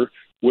over,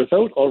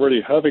 without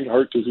already having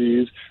heart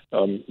disease,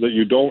 that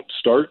you don't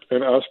start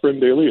an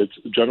aspirin daily. It's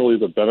generally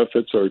the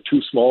benefits are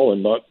too small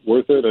and not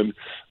worth it. And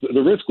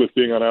the risk with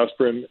being on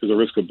aspirin is a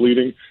risk of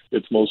bleeding.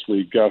 It's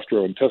mostly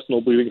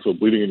gastrointestinal bleeding, so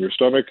bleeding in your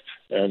stomach,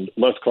 and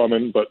less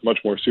common but much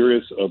more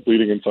serious,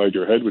 bleeding inside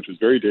your head, which is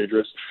very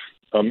dangerous.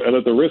 And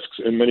that the risks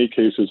in many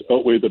cases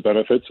outweigh the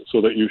benefits, so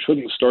that you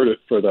shouldn't start it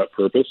for that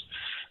purpose.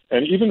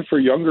 And even for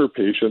younger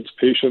patients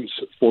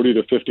 40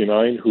 to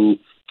 59 who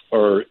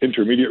are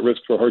intermediate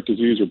risk for heart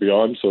disease or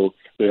beyond, so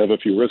they have a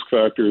few risk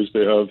factors.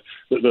 They have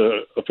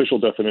the official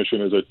definition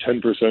is a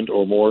 10%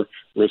 or more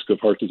risk of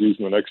heart disease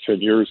in the next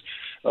 10 years.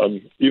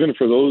 Even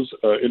for those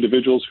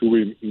individuals who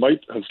we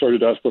might have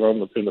started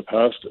aspirin on in the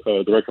past,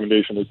 the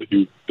recommendation is that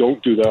you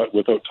don't do that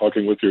without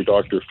talking with your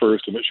doctor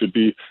first, and it should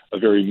be a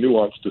very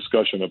nuanced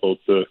discussion about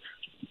the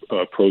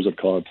pros and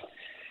cons.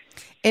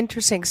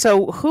 Interesting.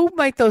 So who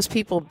might those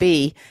people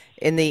be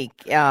in the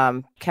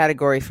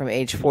category from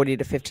age 40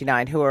 to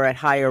 59 who are at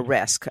higher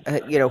risk?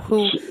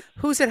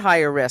 Who's at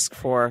higher risk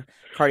for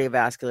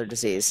cardiovascular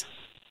disease?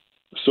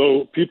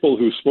 So people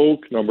who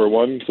smoke, number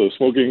one. So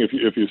smoking,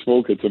 if you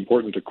smoke, it's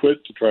important to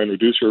quit to try and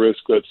reduce your risk.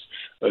 That's,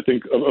 I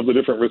think, of the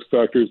different risk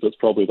factors, that's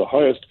probably the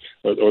highest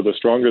or the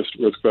strongest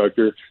risk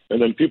factor.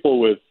 And then people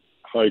with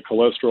high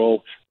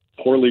cholesterol,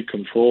 poorly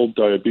controlled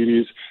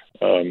diabetes,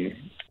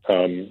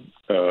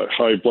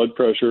 high blood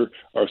pressure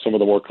are some of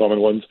the more common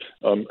ones.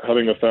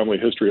 Having a family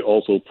history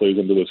also plays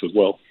into this as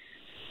well.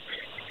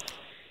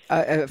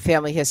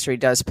 Family history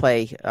does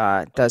play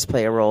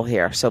a role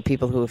here. So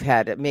people who've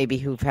had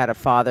a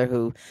father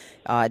who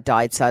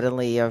died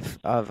suddenly of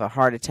a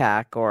heart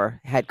attack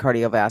or had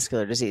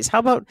cardiovascular disease. How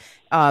about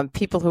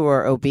people who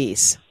are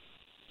obese?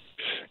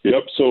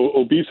 Yep. So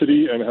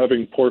obesity and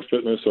having poor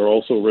fitness are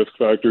also risk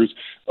factors.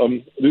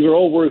 These are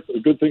all worth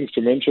good things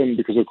to mention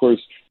because, of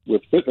course,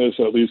 with fitness,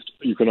 at least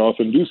you can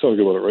often do something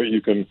about it, right?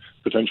 You can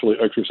potentially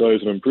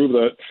exercise and improve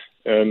that.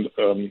 And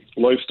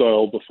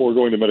lifestyle, before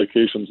going to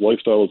medications,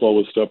 lifestyle is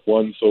always step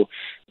one. So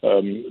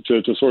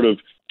to sort of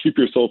keep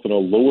yourself in a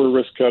lower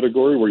risk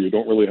category where you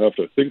don't really have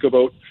to think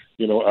about,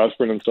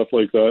 aspirin and stuff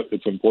like that,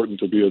 it's important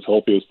to be as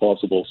healthy as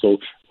possible. So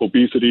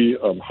obesity,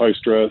 high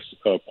stress,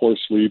 poor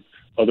sleep,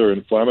 other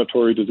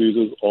inflammatory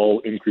diseases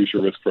all increase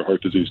your risk for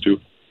heart disease too.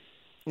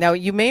 Now,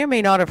 you may or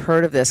may not have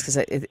heard of this because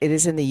it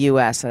is in the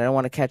U.S., and I don't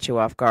want to catch you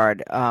off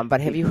guard, but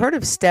have you heard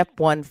of Step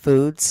 1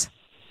 foods?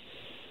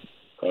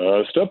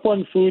 Step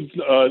 1 foods,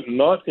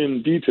 not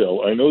in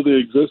detail. I know they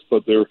exist,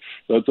 but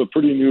that's a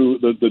pretty new,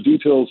 the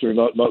details are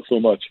not so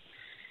much.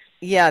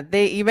 Yeah,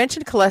 you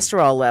mentioned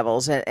cholesterol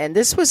levels, and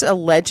this was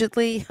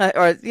allegedly,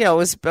 it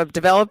was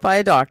developed by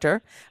a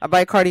doctor, by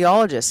a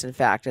cardiologist, in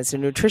fact. It's a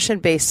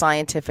nutrition-based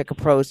scientific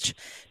approach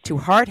to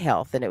heart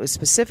health, and it was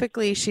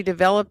specifically, she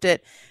developed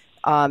it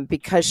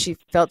because she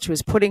felt she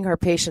was putting her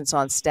patients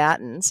on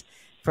statins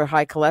for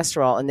high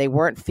cholesterol, and they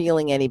weren't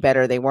feeling any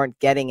better, they weren't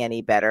getting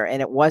any better,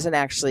 and it wasn't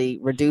actually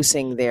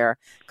reducing their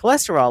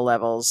cholesterol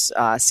levels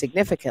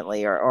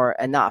significantly or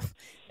enough.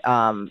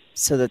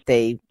 So that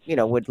they,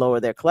 would lower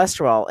their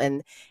cholesterol.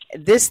 And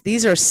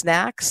these are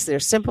snacks. They're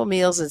simple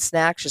meals and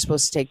snacks. You're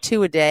supposed to take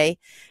 2 a day,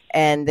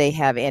 and they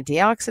have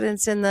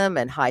antioxidants in them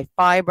and high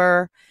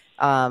fiber,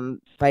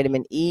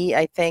 vitamin E,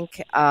 I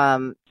think.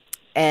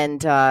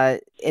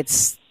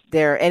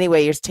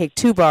 Anyway, you take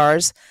 2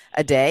 bars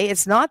a day.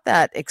 It's not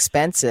that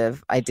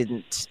expensive. I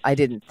didn't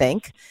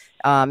think,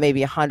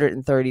 maybe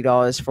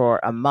 $130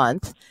 for a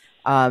month.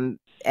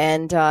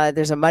 And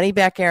there's a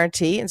money-back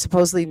guarantee, and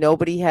supposedly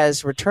nobody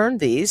has returned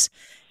these.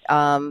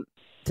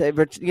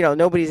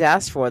 Nobody's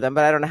asked for them,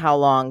 but I don't know how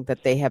long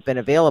that they have been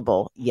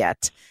available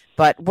yet.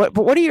 But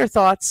what are your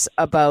thoughts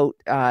about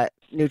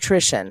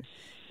nutrition?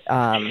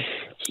 Diet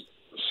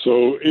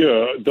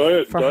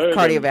for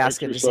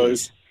cardiovascular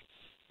disease.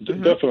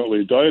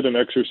 Definitely, diet and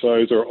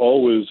exercise are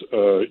always,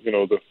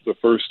 the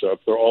first step.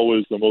 They're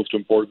always the most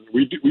important.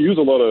 We use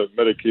a lot of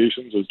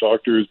medications as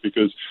doctors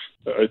because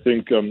I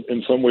think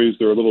in some ways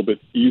they're a little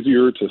bit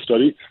easier to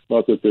study.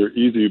 Not that they're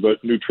easy,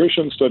 but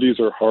nutrition studies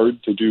are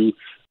hard to do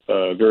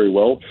very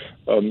well.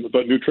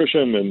 But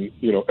nutrition and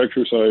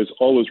exercise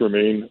always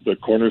remain the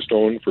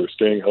cornerstone for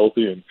staying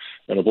healthy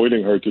and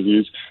avoiding heart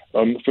disease.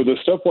 For the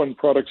Step 1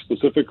 products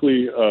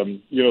specifically,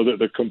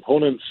 the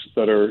components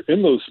that are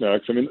in those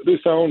snacks, I mean, they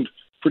sound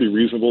pretty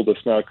reasonable. The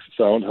snacks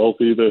sound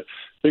healthy. The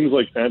things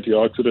like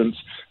antioxidants,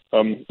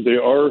 they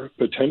are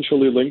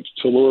potentially linked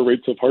to lower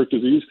rates of heart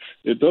disease.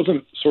 It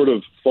doesn't sort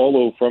of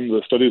follow from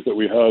the studies that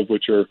we have,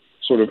 which are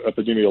sort of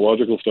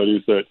epidemiological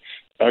studies, that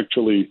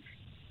actually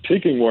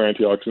taking more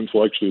antioxidants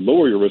will actually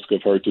lower your risk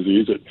of heart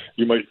disease. It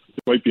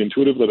might be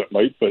intuitive that it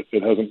might, but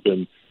it hasn't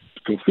been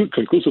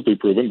conclusively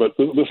proven. But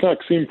the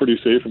snacks seem pretty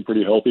safe and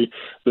pretty healthy.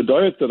 The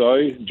diet that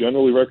I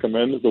generally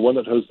recommend, the one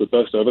that has the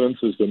best evidence,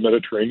 is the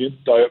Mediterranean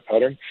diet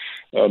pattern,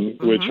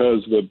 which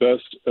has the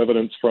best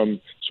evidence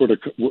from sort of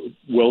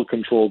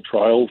well-controlled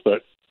trials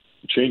that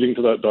changing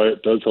to that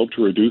diet does help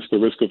to reduce the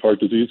risk of heart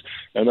disease.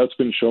 And that's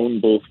been shown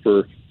both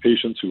for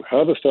patients who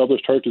have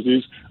established heart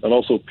disease and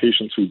also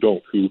patients who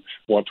don't, who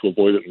want to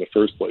avoid it in the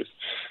first place.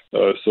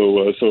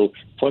 So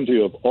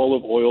plenty of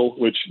olive oil,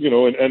 which,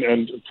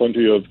 and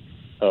plenty of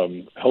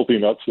healthy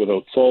nuts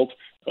without salt,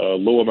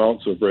 low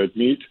amounts of red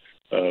meat,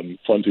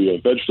 plenty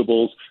of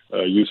vegetables,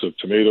 use of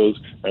tomatoes.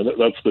 And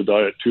that's the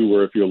diet, too,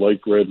 where if you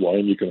like red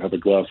wine, you can have a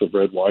glass of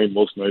red wine.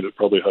 Most night it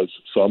probably has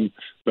some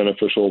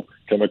beneficial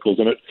chemicals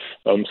in it.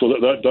 So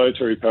that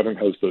dietary pattern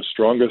has the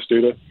strongest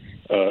data.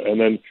 And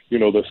then,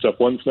 the Step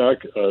 1 snack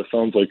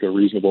sounds like a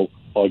reasonable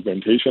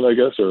augmentation, I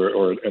guess,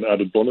 or an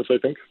added bonus, I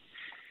think.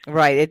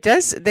 Right. It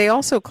does. They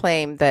also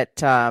claim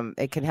that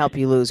it can help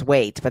you lose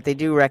weight, but they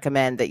do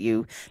recommend that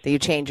you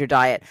change your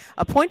diet.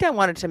 A point I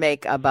wanted to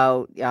make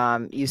about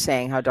you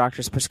saying how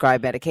doctors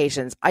prescribe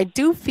medications, I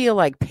do feel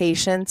like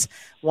patients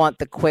want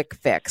the quick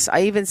fix.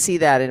 I even see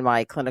that in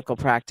my clinical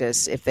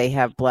practice. If they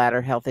have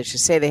bladder health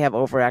issues, say they have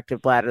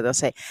overactive bladder, they'll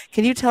say,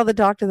 "Can you tell the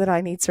doctor that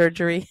I need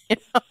surgery?"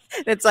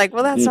 It's like,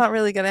 well, that's not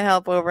really going to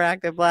help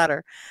overactive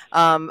bladder.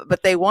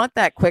 But they want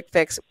that quick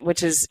fix,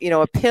 which is,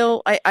 a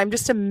pill. I'm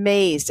just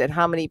amazed at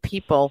how many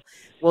people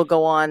will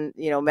go on,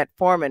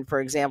 metformin, for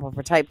example,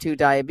 for type 2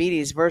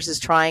 diabetes versus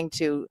trying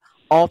to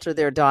alter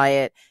their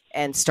diet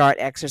and start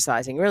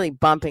exercising, really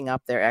bumping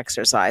up their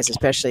exercise,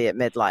 especially at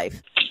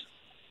midlife.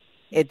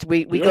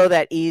 We go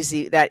that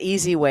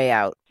easy way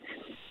out.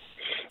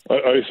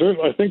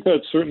 I think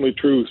that's certainly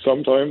true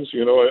sometimes.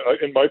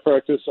 In my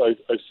practice, I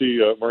see,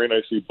 Maureen,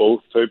 I see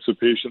both types of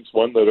patients,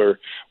 ones that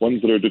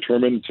are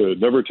determined to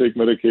never take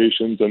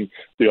medications, and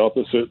the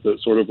opposite, that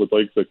sort of would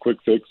like the quick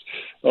fix.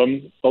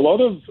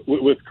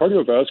 With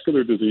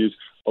cardiovascular disease,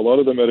 a lot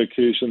of the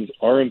medications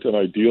aren't an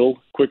ideal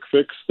quick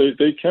fix.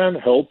 They can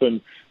help, and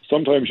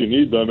sometimes you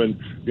need them. And,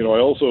 I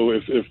also,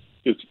 if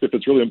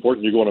it's really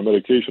important you go on a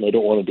medication, I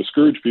don't want to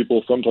discourage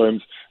people.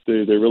 Sometimes they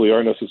really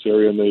are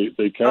necessary, and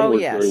they can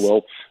work very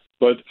well.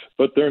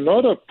 But they're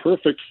not a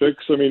perfect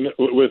fix. I mean,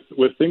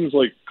 with things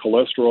like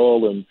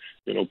cholesterol and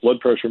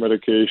blood pressure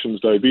medications,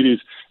 diabetes,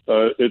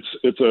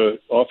 it's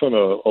often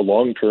a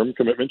long-term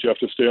commitment. You have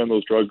to stay on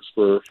those drugs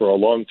for a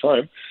long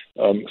time.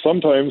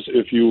 Sometimes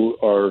if you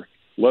are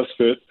less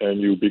fit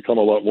and you become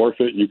a lot more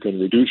fit, you can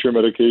reduce your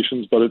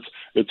medications, but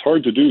it's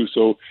hard to do.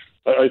 So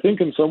I think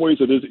in some ways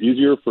it is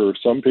easier for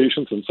some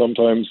patients, and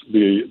sometimes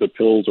the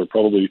pills are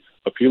probably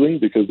appealing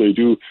because they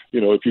do,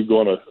 if you go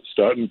on a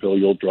statin pill,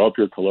 you'll drop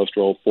your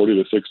cholesterol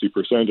 40 to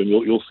 60%, and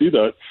you'll see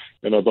that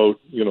in about,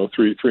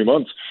 3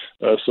 months.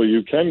 So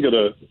you can get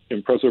an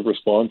impressive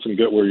response and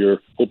get where you're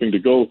hoping to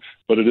go,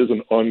 but it is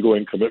an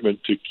ongoing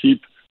commitment to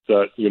keep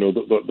that,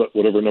 the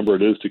whatever number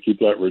it is, to keep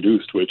that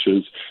reduced, which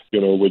is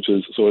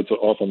so it's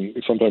often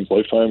sometimes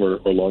lifetime or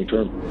long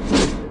term.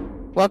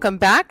 Welcome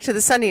back to the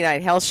Sunday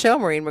Night Health Show.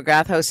 Maureen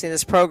McGrath hosting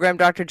this program.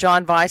 Dr.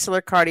 John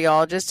Weisler,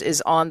 cardiologist,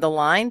 is on the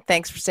line.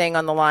 Thanks for staying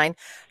on the line,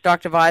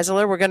 Dr.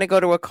 Weisler. We're going to go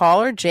to a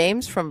caller,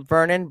 James from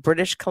Vernon,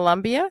 British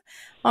Columbia,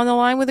 on the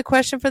line with a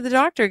question for the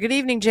doctor. Good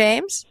evening,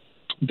 James.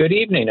 Good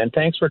evening, and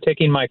thanks for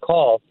taking my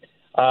call.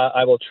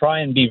 I will try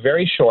and be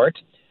very short.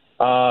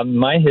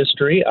 My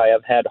history, I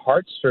have had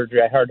heart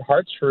surgery. I had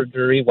heart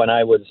surgery when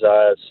I was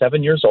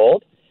 7 years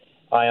old.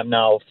 I am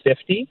now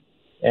 50.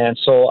 And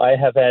so I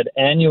have had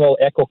annual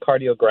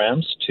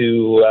echocardiograms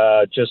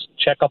to just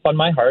check up on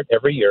my heart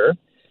every year.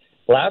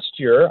 Last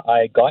year,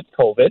 I got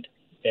COVID,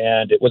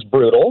 and it was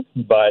brutal,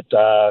 but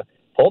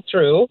pulled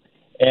through.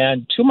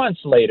 And 2 months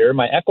later,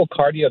 my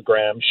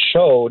echocardiogram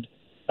showed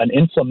an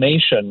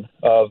inflammation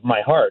of my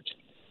heart.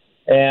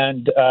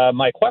 And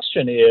my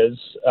question is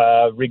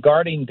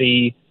regarding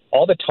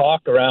all the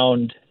talk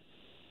around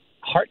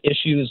heart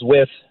issues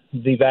with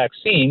the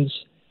vaccines.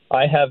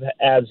 I have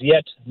as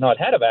yet not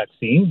had a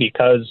vaccine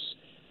because,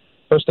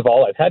 first of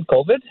all, I've had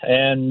COVID,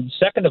 and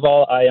second of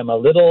all, I am a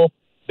little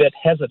bit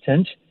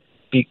hesitant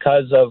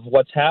because of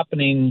what's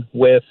happening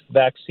with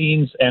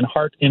vaccines and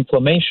heart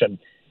inflammation.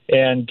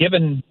 And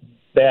given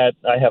that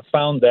I have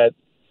found that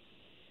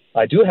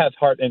I do have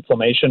heart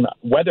inflammation,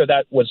 whether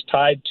that was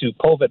tied to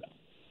COVID,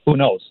 who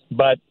knows?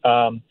 But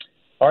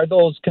are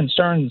those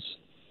concerns,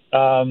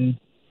 I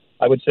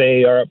would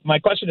say, my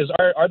question is,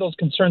 are those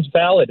concerns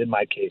valid in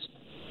my case?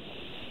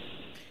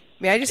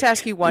 May I just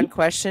ask you one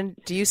question?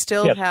 Do you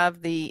still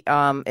have the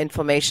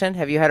inflammation?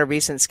 Have you had a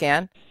recent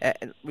scan?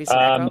 Echo?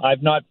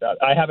 I've not.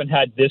 I haven't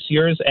had this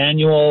year's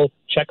annual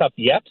checkup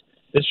yet.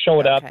 This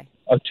showed up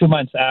 2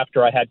 months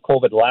after I had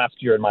COVID last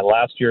year in my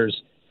last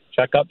year's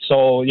checkup.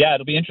 So,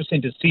 it'll be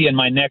interesting to see in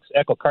my next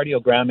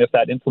echocardiogram if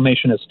that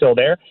inflammation is still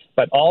there.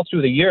 But all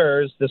through the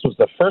years, this was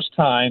the first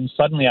time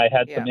suddenly I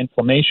had some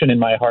inflammation in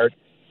my heart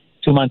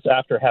 2 months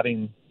after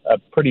having a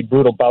pretty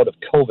brutal bout of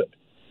COVID.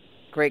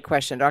 Great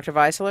question. Dr.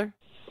 Weisler?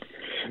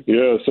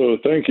 Yeah, so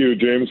thank you,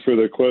 James, for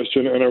the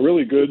question, and a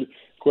really good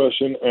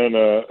question and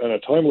a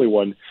timely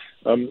one.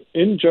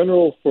 In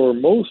general, for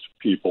most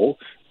people,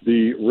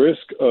 the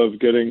risk of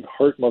getting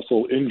heart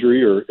muscle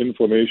injury or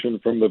inflammation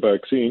from the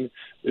vaccine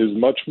is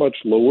much, much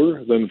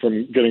lower than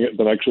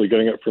actually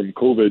getting it from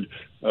COVID,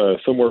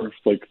 somewhere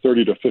like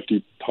 30 to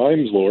 50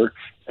 times lower.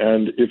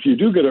 And if you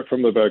do get it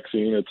from the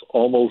vaccine, it's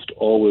almost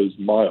always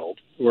mild,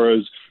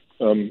 whereas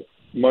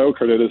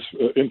myocarditis,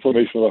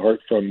 inflammation of the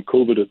heart from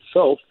COVID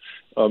itself,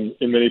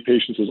 in many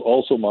patients is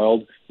also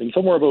mild. In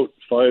somewhere about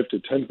 5 to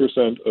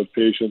 10% of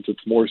patients,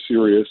 it's more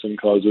serious and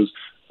causes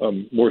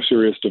more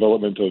serious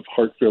development of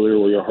heart failure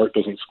where your heart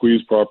doesn't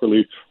squeeze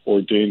properly or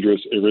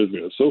dangerous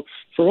arrhythmias. So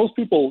for most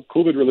people,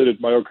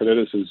 COVID-related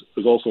myocarditis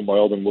is also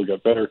mild and will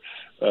get better,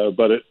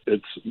 but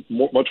it's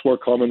much more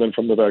common than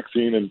from the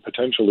vaccine and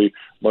potentially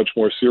much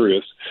more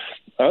serious.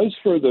 As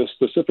for the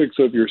specifics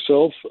of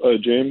yourself,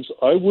 James,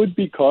 I would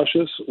be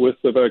cautious with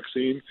the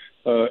vaccine.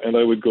 And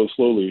I would go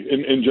slowly.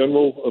 In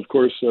general, of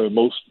course,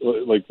 most,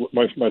 like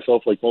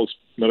myself, like most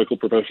medical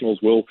professionals,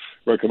 will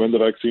recommend the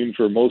vaccine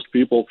for most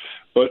people.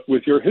 But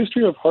with your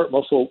history of heart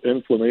muscle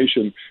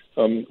inflammation,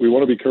 we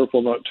want to be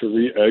careful not to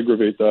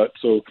re-aggravate that.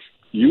 So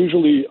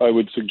usually I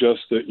would suggest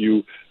that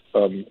you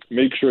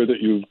make sure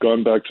that you've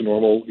gone back to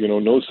normal,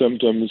 no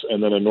symptoms,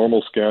 and then a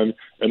normal scan,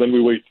 and then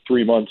we wait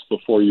 3 months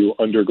before you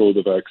undergo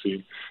the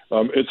vaccine.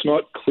 It's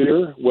not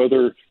clear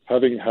whether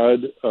having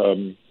had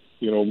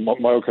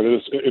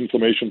myocarditis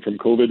inflammation from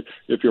COVID,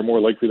 if you're more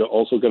likely to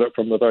also get it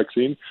from the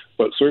vaccine.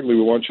 But certainly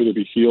we want you to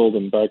be healed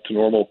and back to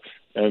normal.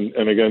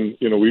 And again,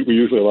 we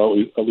usually allow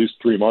at least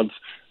 3 months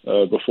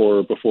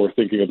before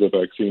thinking of the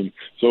vaccine.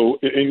 So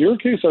in your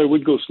case, I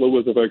would go slow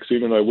with the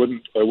vaccine, and I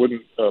wouldn't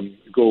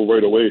go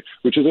right away.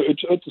 Which is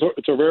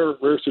it's a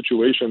rare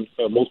situation.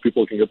 Most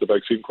people can get the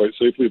vaccine quite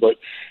safely, but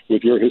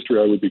with your history,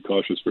 I would be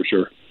cautious for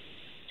sure.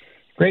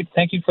 Great,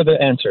 thank you for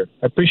the answer.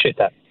 I appreciate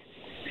that.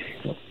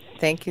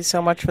 Thank you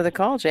so much for the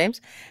call,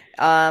 James.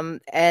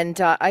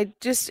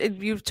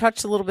 You've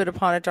touched a little bit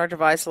upon it, Dr.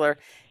 Weisler.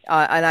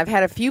 And I've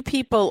had a few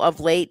people of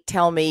late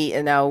tell me,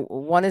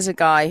 one is a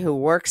guy who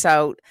works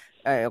out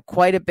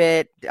quite a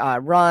bit,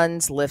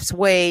 runs, lifts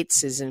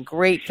weights, is in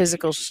great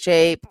physical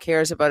shape,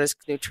 cares about his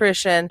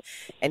nutrition.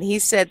 And he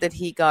said that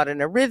he got an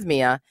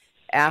arrhythmia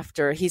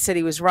he said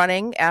he was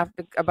running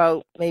after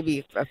about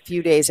maybe a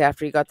few days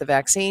after he got the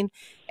vaccine,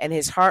 and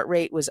his heart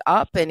rate was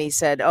up. And he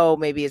said, oh,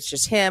 maybe it's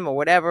just him or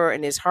whatever.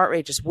 And his heart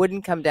rate just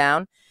wouldn't come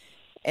down.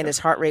 And his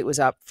heart rate was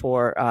up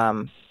for,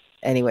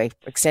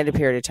 extended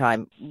period of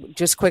time.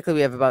 Just quickly,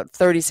 we have about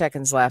 30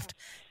 seconds left.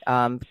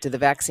 Do the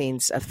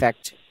vaccines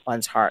affect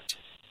one's heart?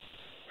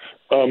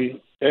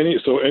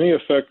 Any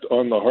effect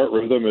on the heart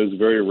rhythm is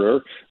very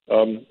rare.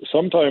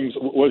 Sometimes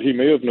what he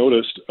may have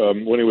noticed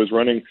when he was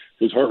running,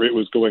 his heart rate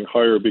was going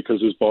higher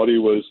because his body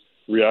was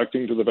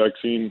reacting to the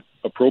vaccine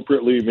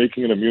appropriately,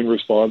 making an immune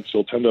response.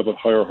 You'll tend to have a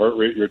higher heart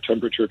rate. Your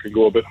temperature can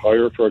go a bit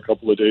higher for a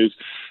couple of days.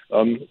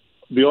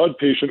 The odd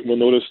patient will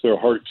notice their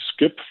heart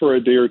skip for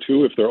a day or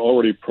two. If they're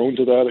already prone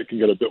to that, it can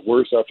get a bit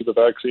worse after the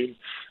vaccine.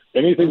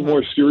 Anything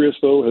more serious,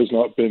 though, has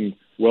not been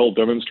well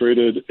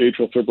demonstrated.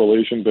 Atrial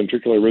fibrillation,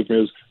 ventricular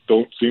arrhythmias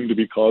don't seem to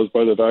be caused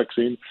by the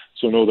vaccine.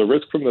 So, no, the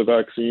risk from the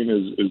vaccine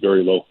is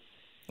very low.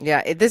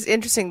 Yeah,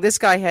 interesting. This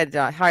guy had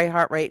high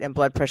heart rate and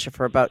blood pressure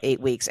for about 8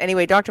 weeks.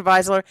 Anyway, Dr.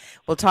 Weisler,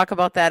 we'll talk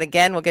about that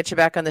again. We'll get you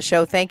back on the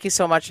show. Thank you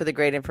so much for the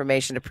great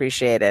information.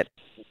 Appreciate it.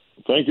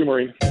 Thank you,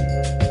 Maureen.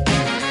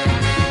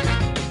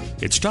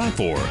 It's time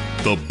for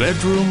the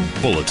Bedroom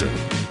Bulletin.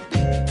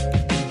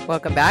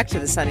 Welcome back to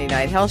the Sunday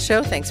Night Health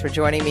Show. Thanks for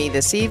joining me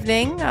this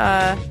evening.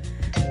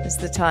 It's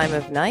the time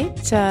of night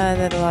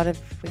that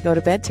we go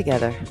to bed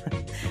together.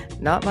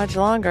 Not much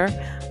longer,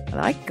 but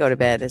I can go to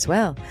bed as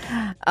well.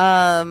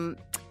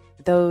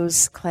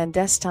 Those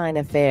clandestine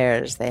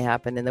affairs, they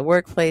happen in the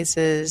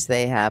workplaces,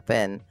 they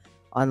happen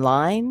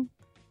online,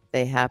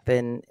 they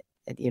happen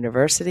at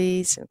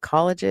universities and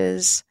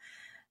colleges.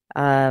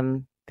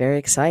 Very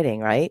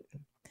exciting, right?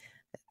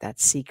 That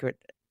secret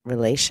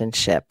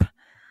relationship,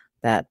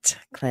 that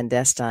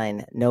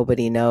clandestine,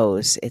 nobody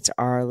knows. It's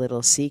our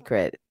little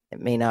secret. It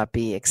may not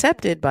be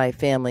accepted by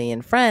family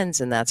and friends,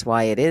 and that's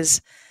why it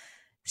is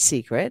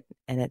secret.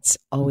 And it's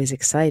always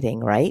exciting,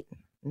 right?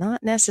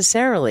 Not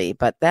necessarily,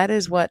 but that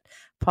is what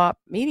pop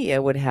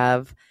media would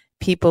have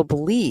people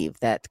believe,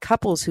 that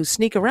couples who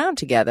sneak around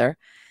together,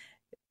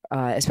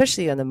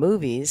 especially on the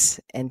movies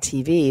and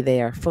TV,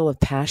 they are full of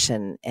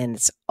passion and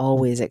it's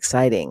always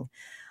exciting.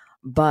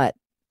 But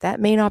that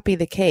may not be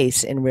the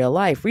case in real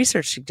life.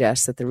 Research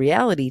suggests that the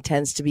reality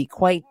tends to be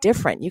quite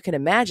different. You can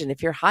imagine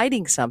if you're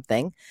hiding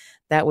something,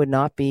 that would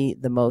not be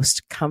the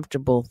most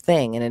comfortable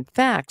thing. And in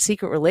fact,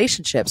 secret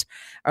relationships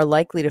are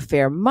likely to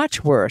fare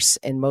much worse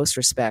in most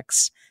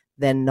respects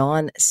than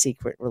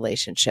non-secret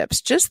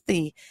relationships. Just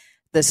the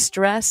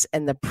stress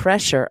and the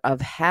pressure of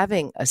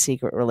having a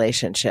secret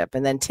relationship.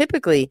 And then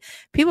typically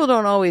people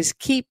don't always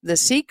keep the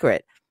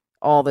secret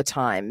all the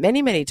time.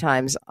 Many, many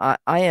times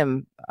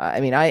I'm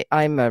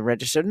a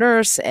registered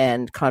nurse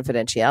and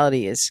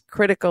confidentiality is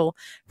critical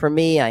for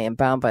me. I am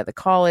bound by the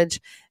college.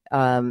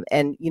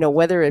 And,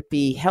 whether it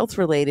be health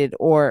related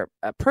or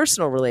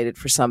personal related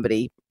for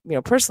somebody,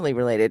 personally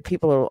related,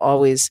 people are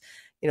always,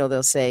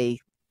 they'll say,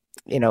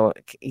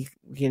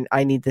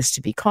 I need this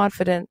to be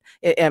confident,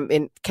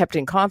 kept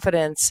in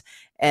confidence.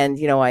 And,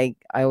 I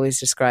always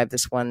describe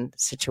this one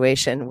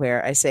situation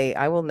where I say,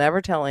 I will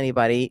never tell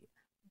anybody,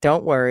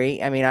 don't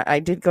worry. I mean, I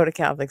did go to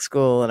Catholic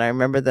school, and I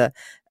remember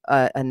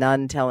a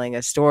nun telling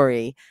a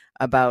story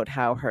about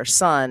how her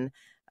son,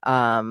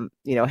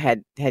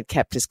 had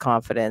kept his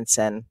confidence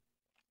and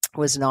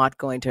was not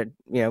going to,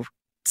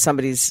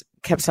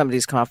 kept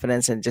somebody's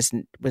confidence and just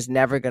was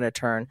never going to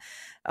turn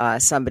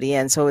somebody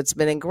in. So it's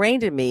been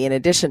ingrained in me in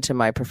addition to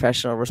my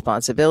professional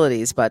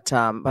responsibilities. But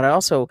I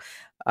also,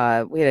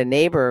 we had a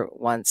neighbor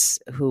once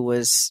who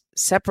was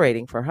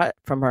separating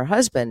from her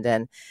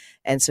husband.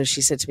 And so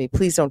she said to me,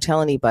 please don't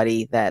tell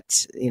anybody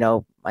that,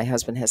 my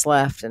husband has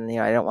left and,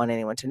 I don't want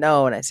anyone to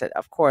know. And I said,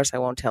 of course, I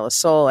won't tell a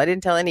soul. I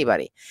didn't tell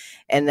anybody.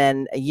 And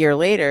then a year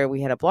later,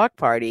 we had a block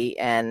party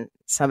and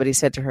somebody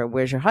said to her,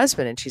 where's your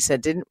husband? And she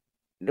said,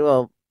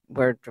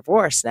 we're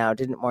divorced now.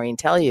 Didn't Maureen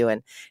tell you?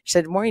 And she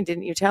said, Maureen,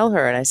 didn't you tell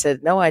her? And I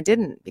said, no, I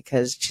didn't.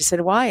 Because she said,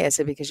 why? I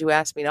said, because you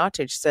asked me not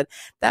to. She said,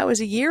 that was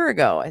a year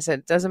ago. I said,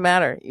 it doesn't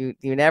matter.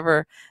 You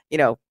never,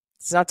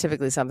 it's not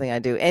typically something I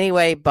do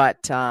anyway,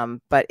 but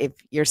if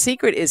your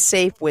secret is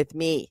safe with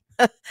me,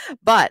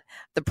 but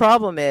the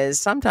problem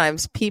is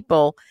sometimes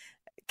people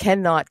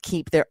cannot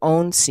keep their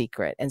own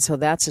secret. And so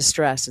that's a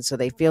stress. And so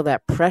they feel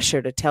that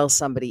pressure to tell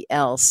somebody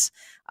else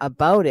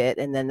about it.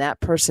 And then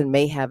that person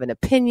may have an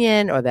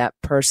opinion, or that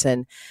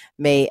person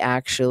may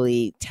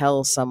actually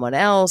tell someone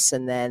else.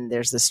 And then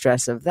there's the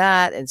stress of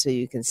that. And so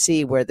you can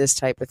see where this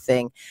type of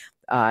thing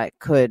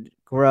could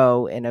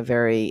grow in a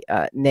very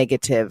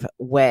negative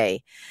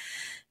way.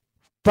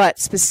 But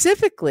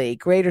specifically,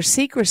 greater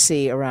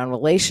secrecy around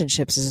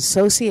relationships is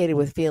associated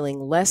with feeling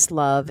less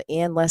love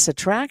and less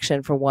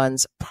attraction for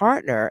one's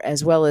partner,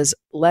 as well as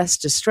less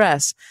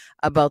distress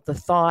about the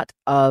thought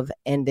of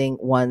ending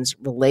one's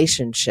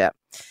relationship.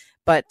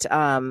 But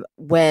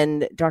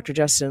when Dr.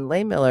 Justin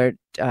Lehmiller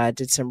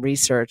did some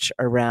research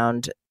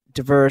around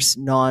diverse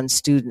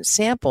non-student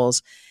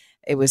samples,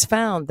 it was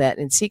found that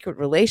in secret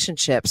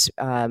relationships,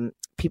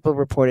 people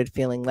reported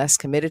feeling less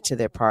committed to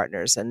their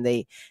partners. And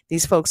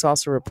these folks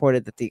also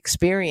reported that the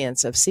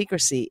experience of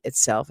secrecy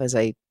itself, as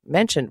I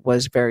mentioned,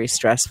 was very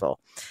stressful.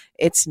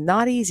 It's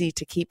not easy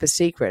to keep a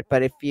secret,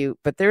 but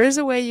there is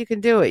a way you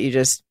can do it. You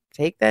just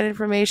take that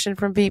information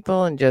from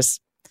people and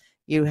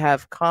you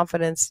have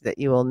confidence that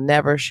you will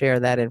never share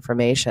that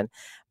information.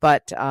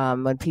 But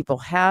when people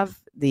have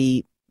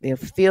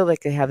feel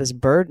like they have this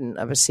burden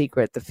of a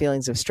secret, the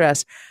feelings of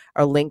stress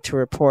are linked to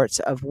reports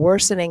of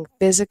worsening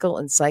physical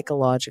and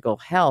psychological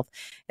health.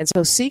 And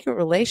so secret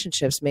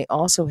relationships may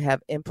also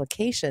have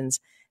implications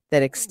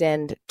that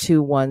extend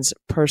to one's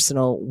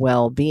personal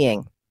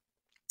well-being.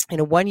 In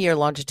a 1-year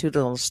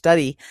longitudinal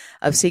study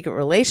of secret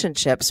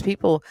relationships,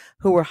 people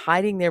who were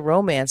hiding their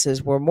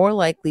romances were more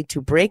likely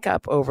to break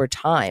up over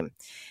time.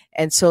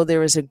 And so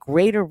there is a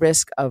greater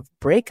risk of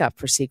breakup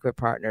for secret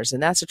partners,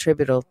 and that's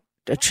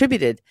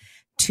attributed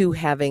to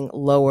having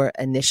lower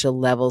initial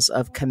levels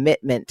of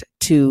commitment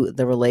to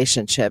the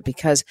relationship,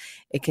 because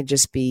it can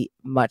just be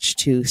much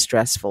too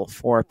stressful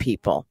for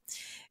people.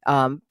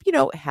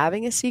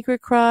 Having a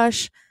secret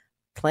crush,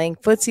 playing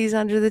footsies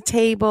under the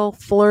table,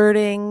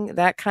 flirting,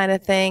 that kind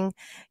of thing,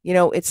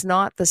 it's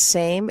not the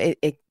same.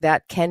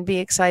 That can be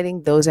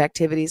exciting, those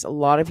activities. A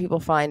lot of people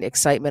find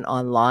excitement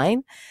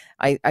online.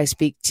 I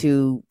speak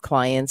to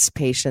clients,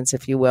 patients,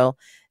 if you will,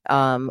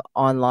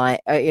 online,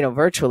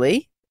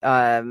 virtually,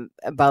 and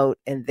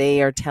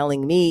they are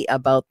telling me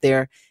about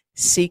their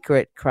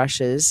secret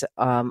crushes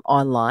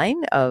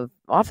online.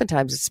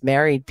 Oftentimes it's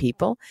married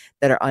people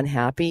that are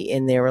unhappy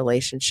in their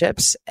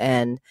relationships,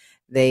 and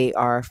they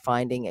are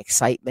finding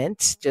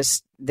excitement.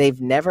 Just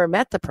they've never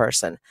met the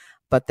person,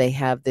 but they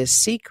have this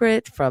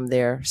secret from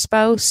their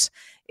spouse.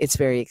 It's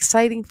very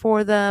exciting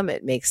for them.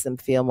 It makes them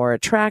feel more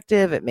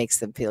attractive. It makes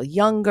them feel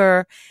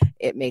younger.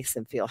 It makes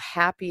them feel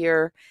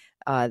happier.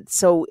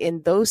 So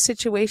in those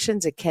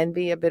situations, it can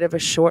be a bit of a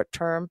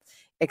short-term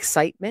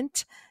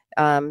excitement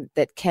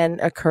that can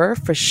occur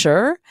for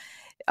sure.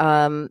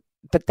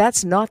 But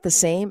that's not the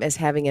same as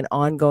having an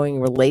ongoing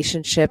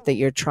relationship that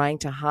you're trying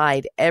to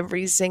hide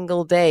every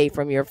single day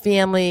from your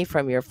family,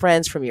 from your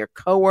friends, from your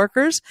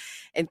coworkers,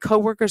 and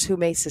coworkers who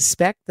may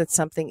suspect that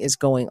something is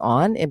going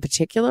on in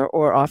particular,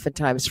 or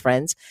oftentimes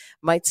friends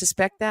might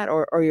suspect that,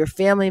 or your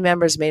family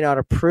members may not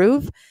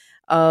approve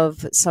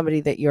of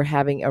somebody that you're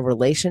having a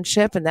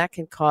relationship, and that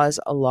can cause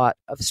a lot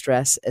of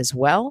stress as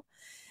well.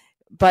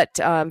 But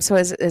so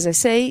as I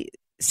say,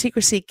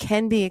 secrecy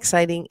can be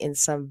exciting in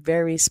some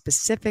very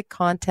specific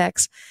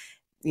contexts.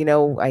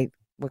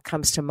 What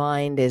comes to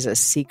mind is a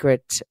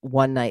secret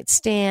one-night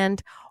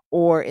stand,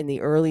 or in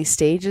the early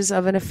stages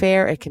of an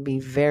affair. It can be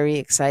very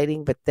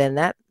exciting, but then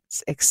that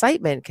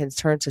excitement can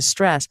turn to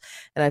stress.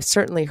 And I've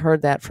certainly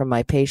heard that from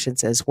my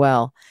patients as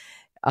well.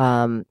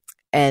 And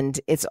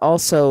it's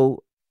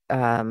also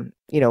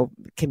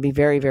can be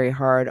very, very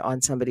hard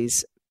on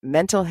somebody's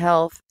mental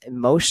health,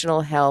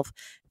 emotional health,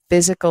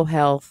 physical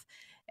health.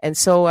 And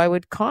so I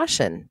would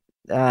caution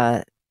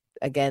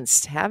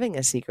against having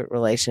a secret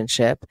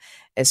relationship,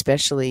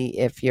 especially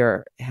if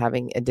you're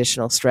having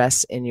additional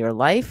stress in your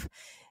life.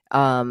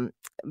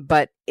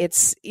 But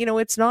it's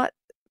not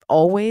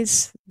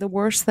always the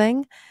worst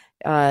thing,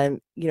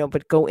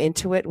 but go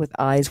into it with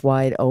eyes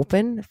wide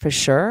open for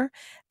sure.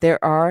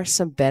 There are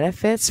some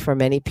benefits for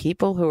many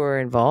people who are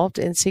involved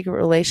in secret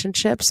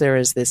relationships. There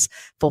is this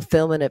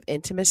fulfillment of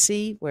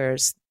intimacy,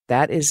 whereas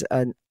that is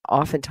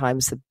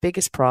oftentimes the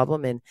biggest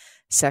problem in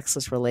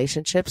sexless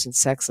relationships and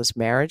sexless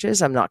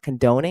marriages. I'm not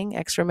condoning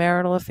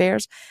extramarital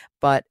affairs,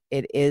 but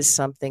it is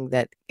something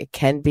that it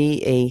can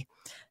be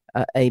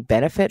a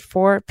benefit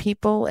for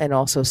people, and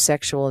also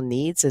sexual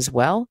needs as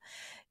well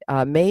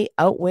may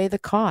outweigh the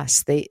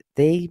costs. They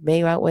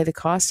may outweigh the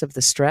cost of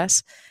the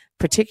stress,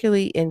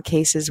 particularly in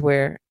cases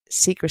where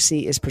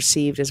secrecy is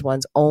perceived as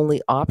one's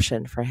only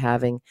option for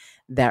having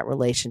that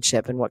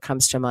relationship. And what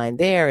comes to mind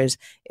there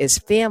is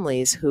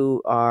families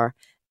who are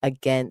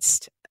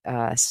against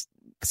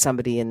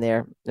somebody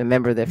a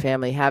member of their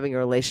family having a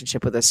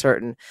relationship with a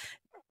certain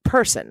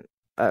person,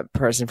 a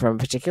person from a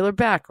particular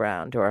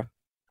background, or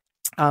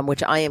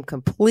which I am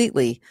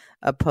completely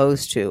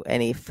opposed to,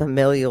 any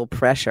familial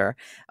pressure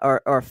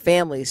or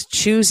families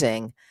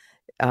choosing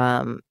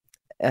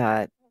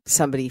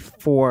somebody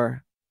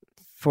for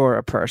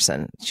a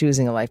person,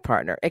 choosing a life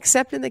partner,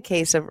 except in the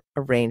case of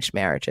arranged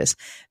marriages,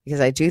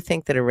 because I do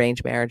think that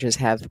arranged marriages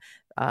have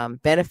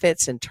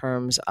benefits in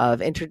terms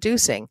of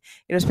introducing,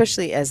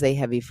 especially as they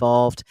have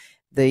evolved.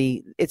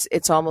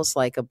 It's almost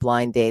like a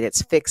blind date.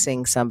 It's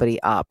fixing somebody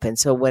up. And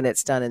so when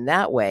it's done in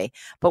that way,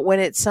 but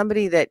when it's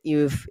somebody that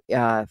you've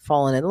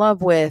fallen in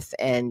love with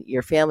and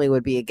your family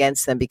would be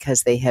against them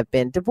because they have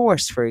been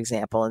divorced, for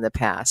example, in the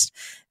past,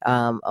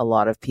 a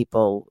lot of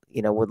people,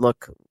 would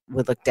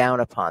look down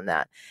upon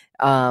that.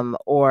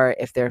 Or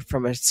if they're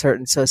from a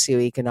certain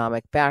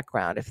socioeconomic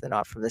background, if they're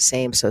not from the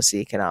same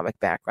socioeconomic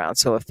background.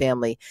 So a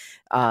family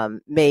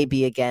may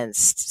be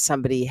against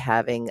somebody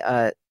having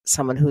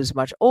someone who's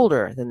much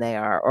older than they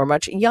are or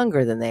much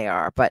younger than they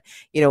are. But,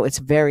 it's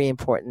very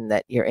important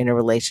that you're in a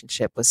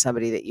relationship with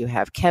somebody that you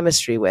have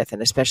chemistry with,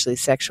 and especially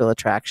sexual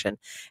attraction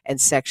and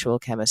sexual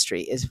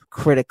chemistry is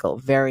critical,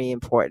 very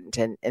important.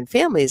 And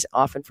families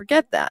often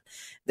forget that.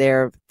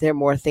 They're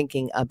more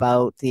thinking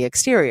about the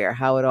exterior,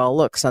 how it all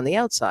looks on the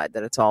outside,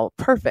 that it's all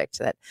perfect,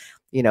 that,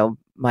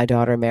 my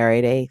daughter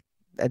married a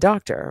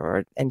doctor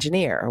or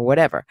engineer or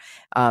whatever,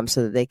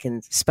 so that they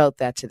can spout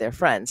that to their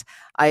friends.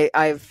 I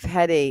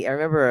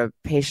remember a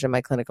patient in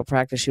my clinical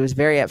practice, she was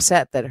very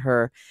upset that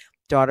her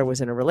daughter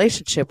was in a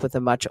relationship with a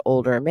much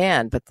older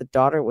man, but the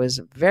daughter was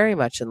very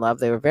much in love.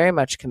 They were very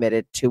much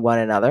committed to one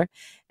another.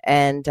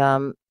 And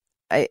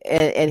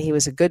he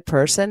was a good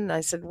person.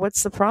 I said,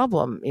 what's the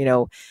problem?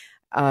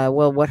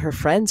 Well, what her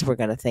friends were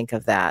going to think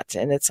of that.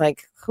 And it's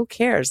like, who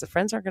cares? The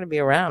friends aren't going to be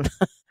around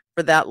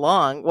for that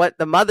long. What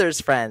the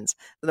mother's friends?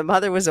 The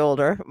mother was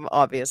older,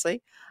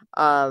 obviously,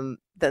 than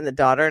the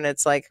daughter, and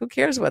it's like, who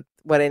cares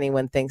what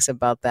anyone thinks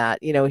about that?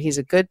 He's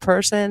a good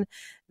person.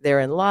 They're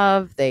in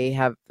love. They've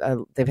had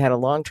a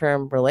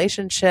long-term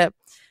relationship.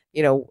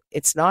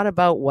 It's not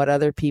about what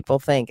other people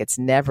think. It's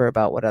never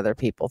about what other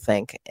people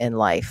think in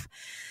life.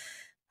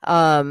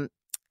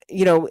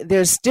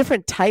 There's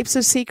different types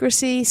of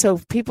secrecy. So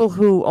people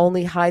who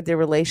only hide their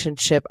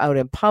relationship out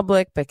in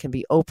public, but can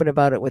be open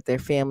about it with their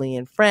family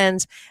and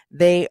friends,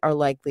 they are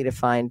likely to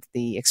find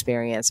the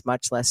experience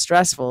much less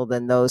stressful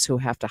than those who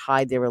have to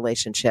hide their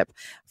relationship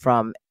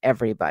from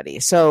everybody.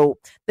 So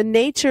the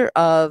nature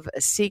of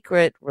a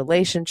secret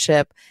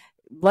relationship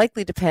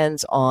likely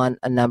depends on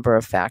a number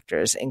of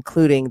factors,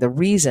 including the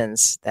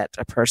reasons that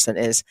a person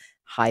is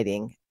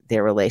hiding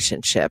their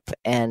relationship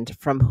and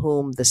from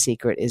whom the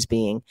secret is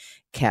being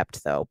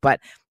kept, though. But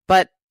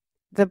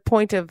the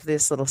point of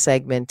this little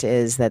segment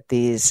is that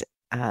these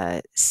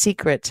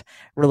secret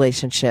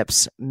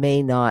relationships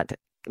may not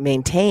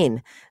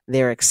maintain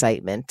their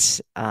excitement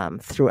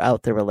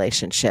throughout the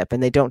relationship,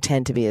 and they don't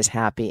tend to be as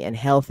happy and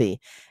healthy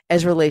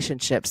as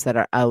relationships that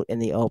are out in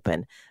the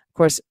open. Of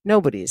course,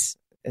 nobody's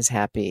as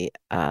happy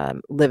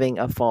living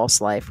a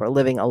false life or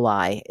living a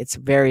lie. It's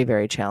very,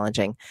 very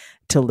challenging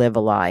to live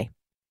a lie.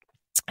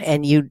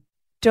 And you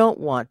don't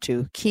want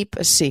to keep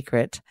a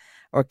secret,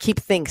 or keep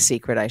things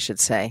secret, I should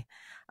say,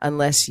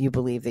 unless you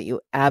believe that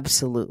you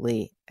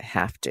absolutely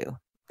have to.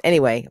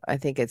 Anyway, I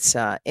think it's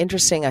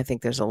interesting. I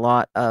think there's a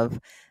lot of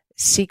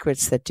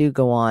secrets that do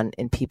go on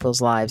in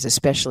people's lives,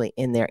 especially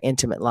in their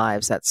intimate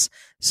lives. That's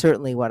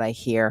certainly what I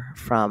hear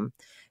from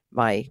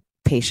my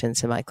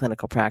patients in my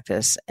clinical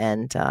practice,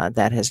 and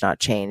that has not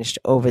changed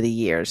over the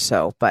years.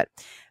 So, but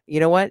you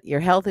know what?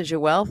 Your health is your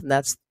wealth, and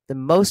that's the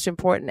most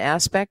important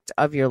aspect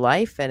of your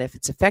life. And if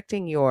it's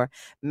affecting your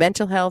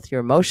mental health,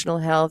 your emotional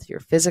health, your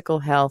physical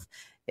health,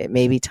 it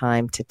may be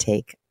time to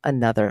take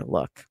another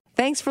look.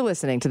 Thanks for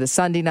listening to the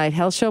Sunday Night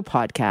Health Show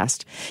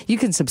podcast. You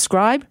can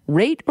subscribe,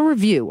 rate, or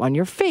review on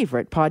your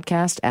favorite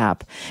podcast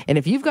app. And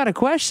if you've got a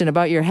question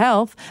about your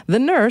health, the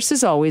nurse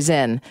is always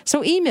in.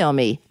 So email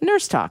me,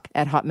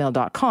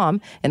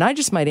 nursetalk@hotmail.com, and I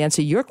just might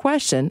answer your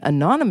question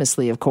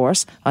anonymously, of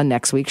course, on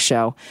next week's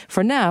show.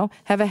 For now,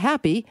 have a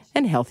happy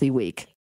and healthy week.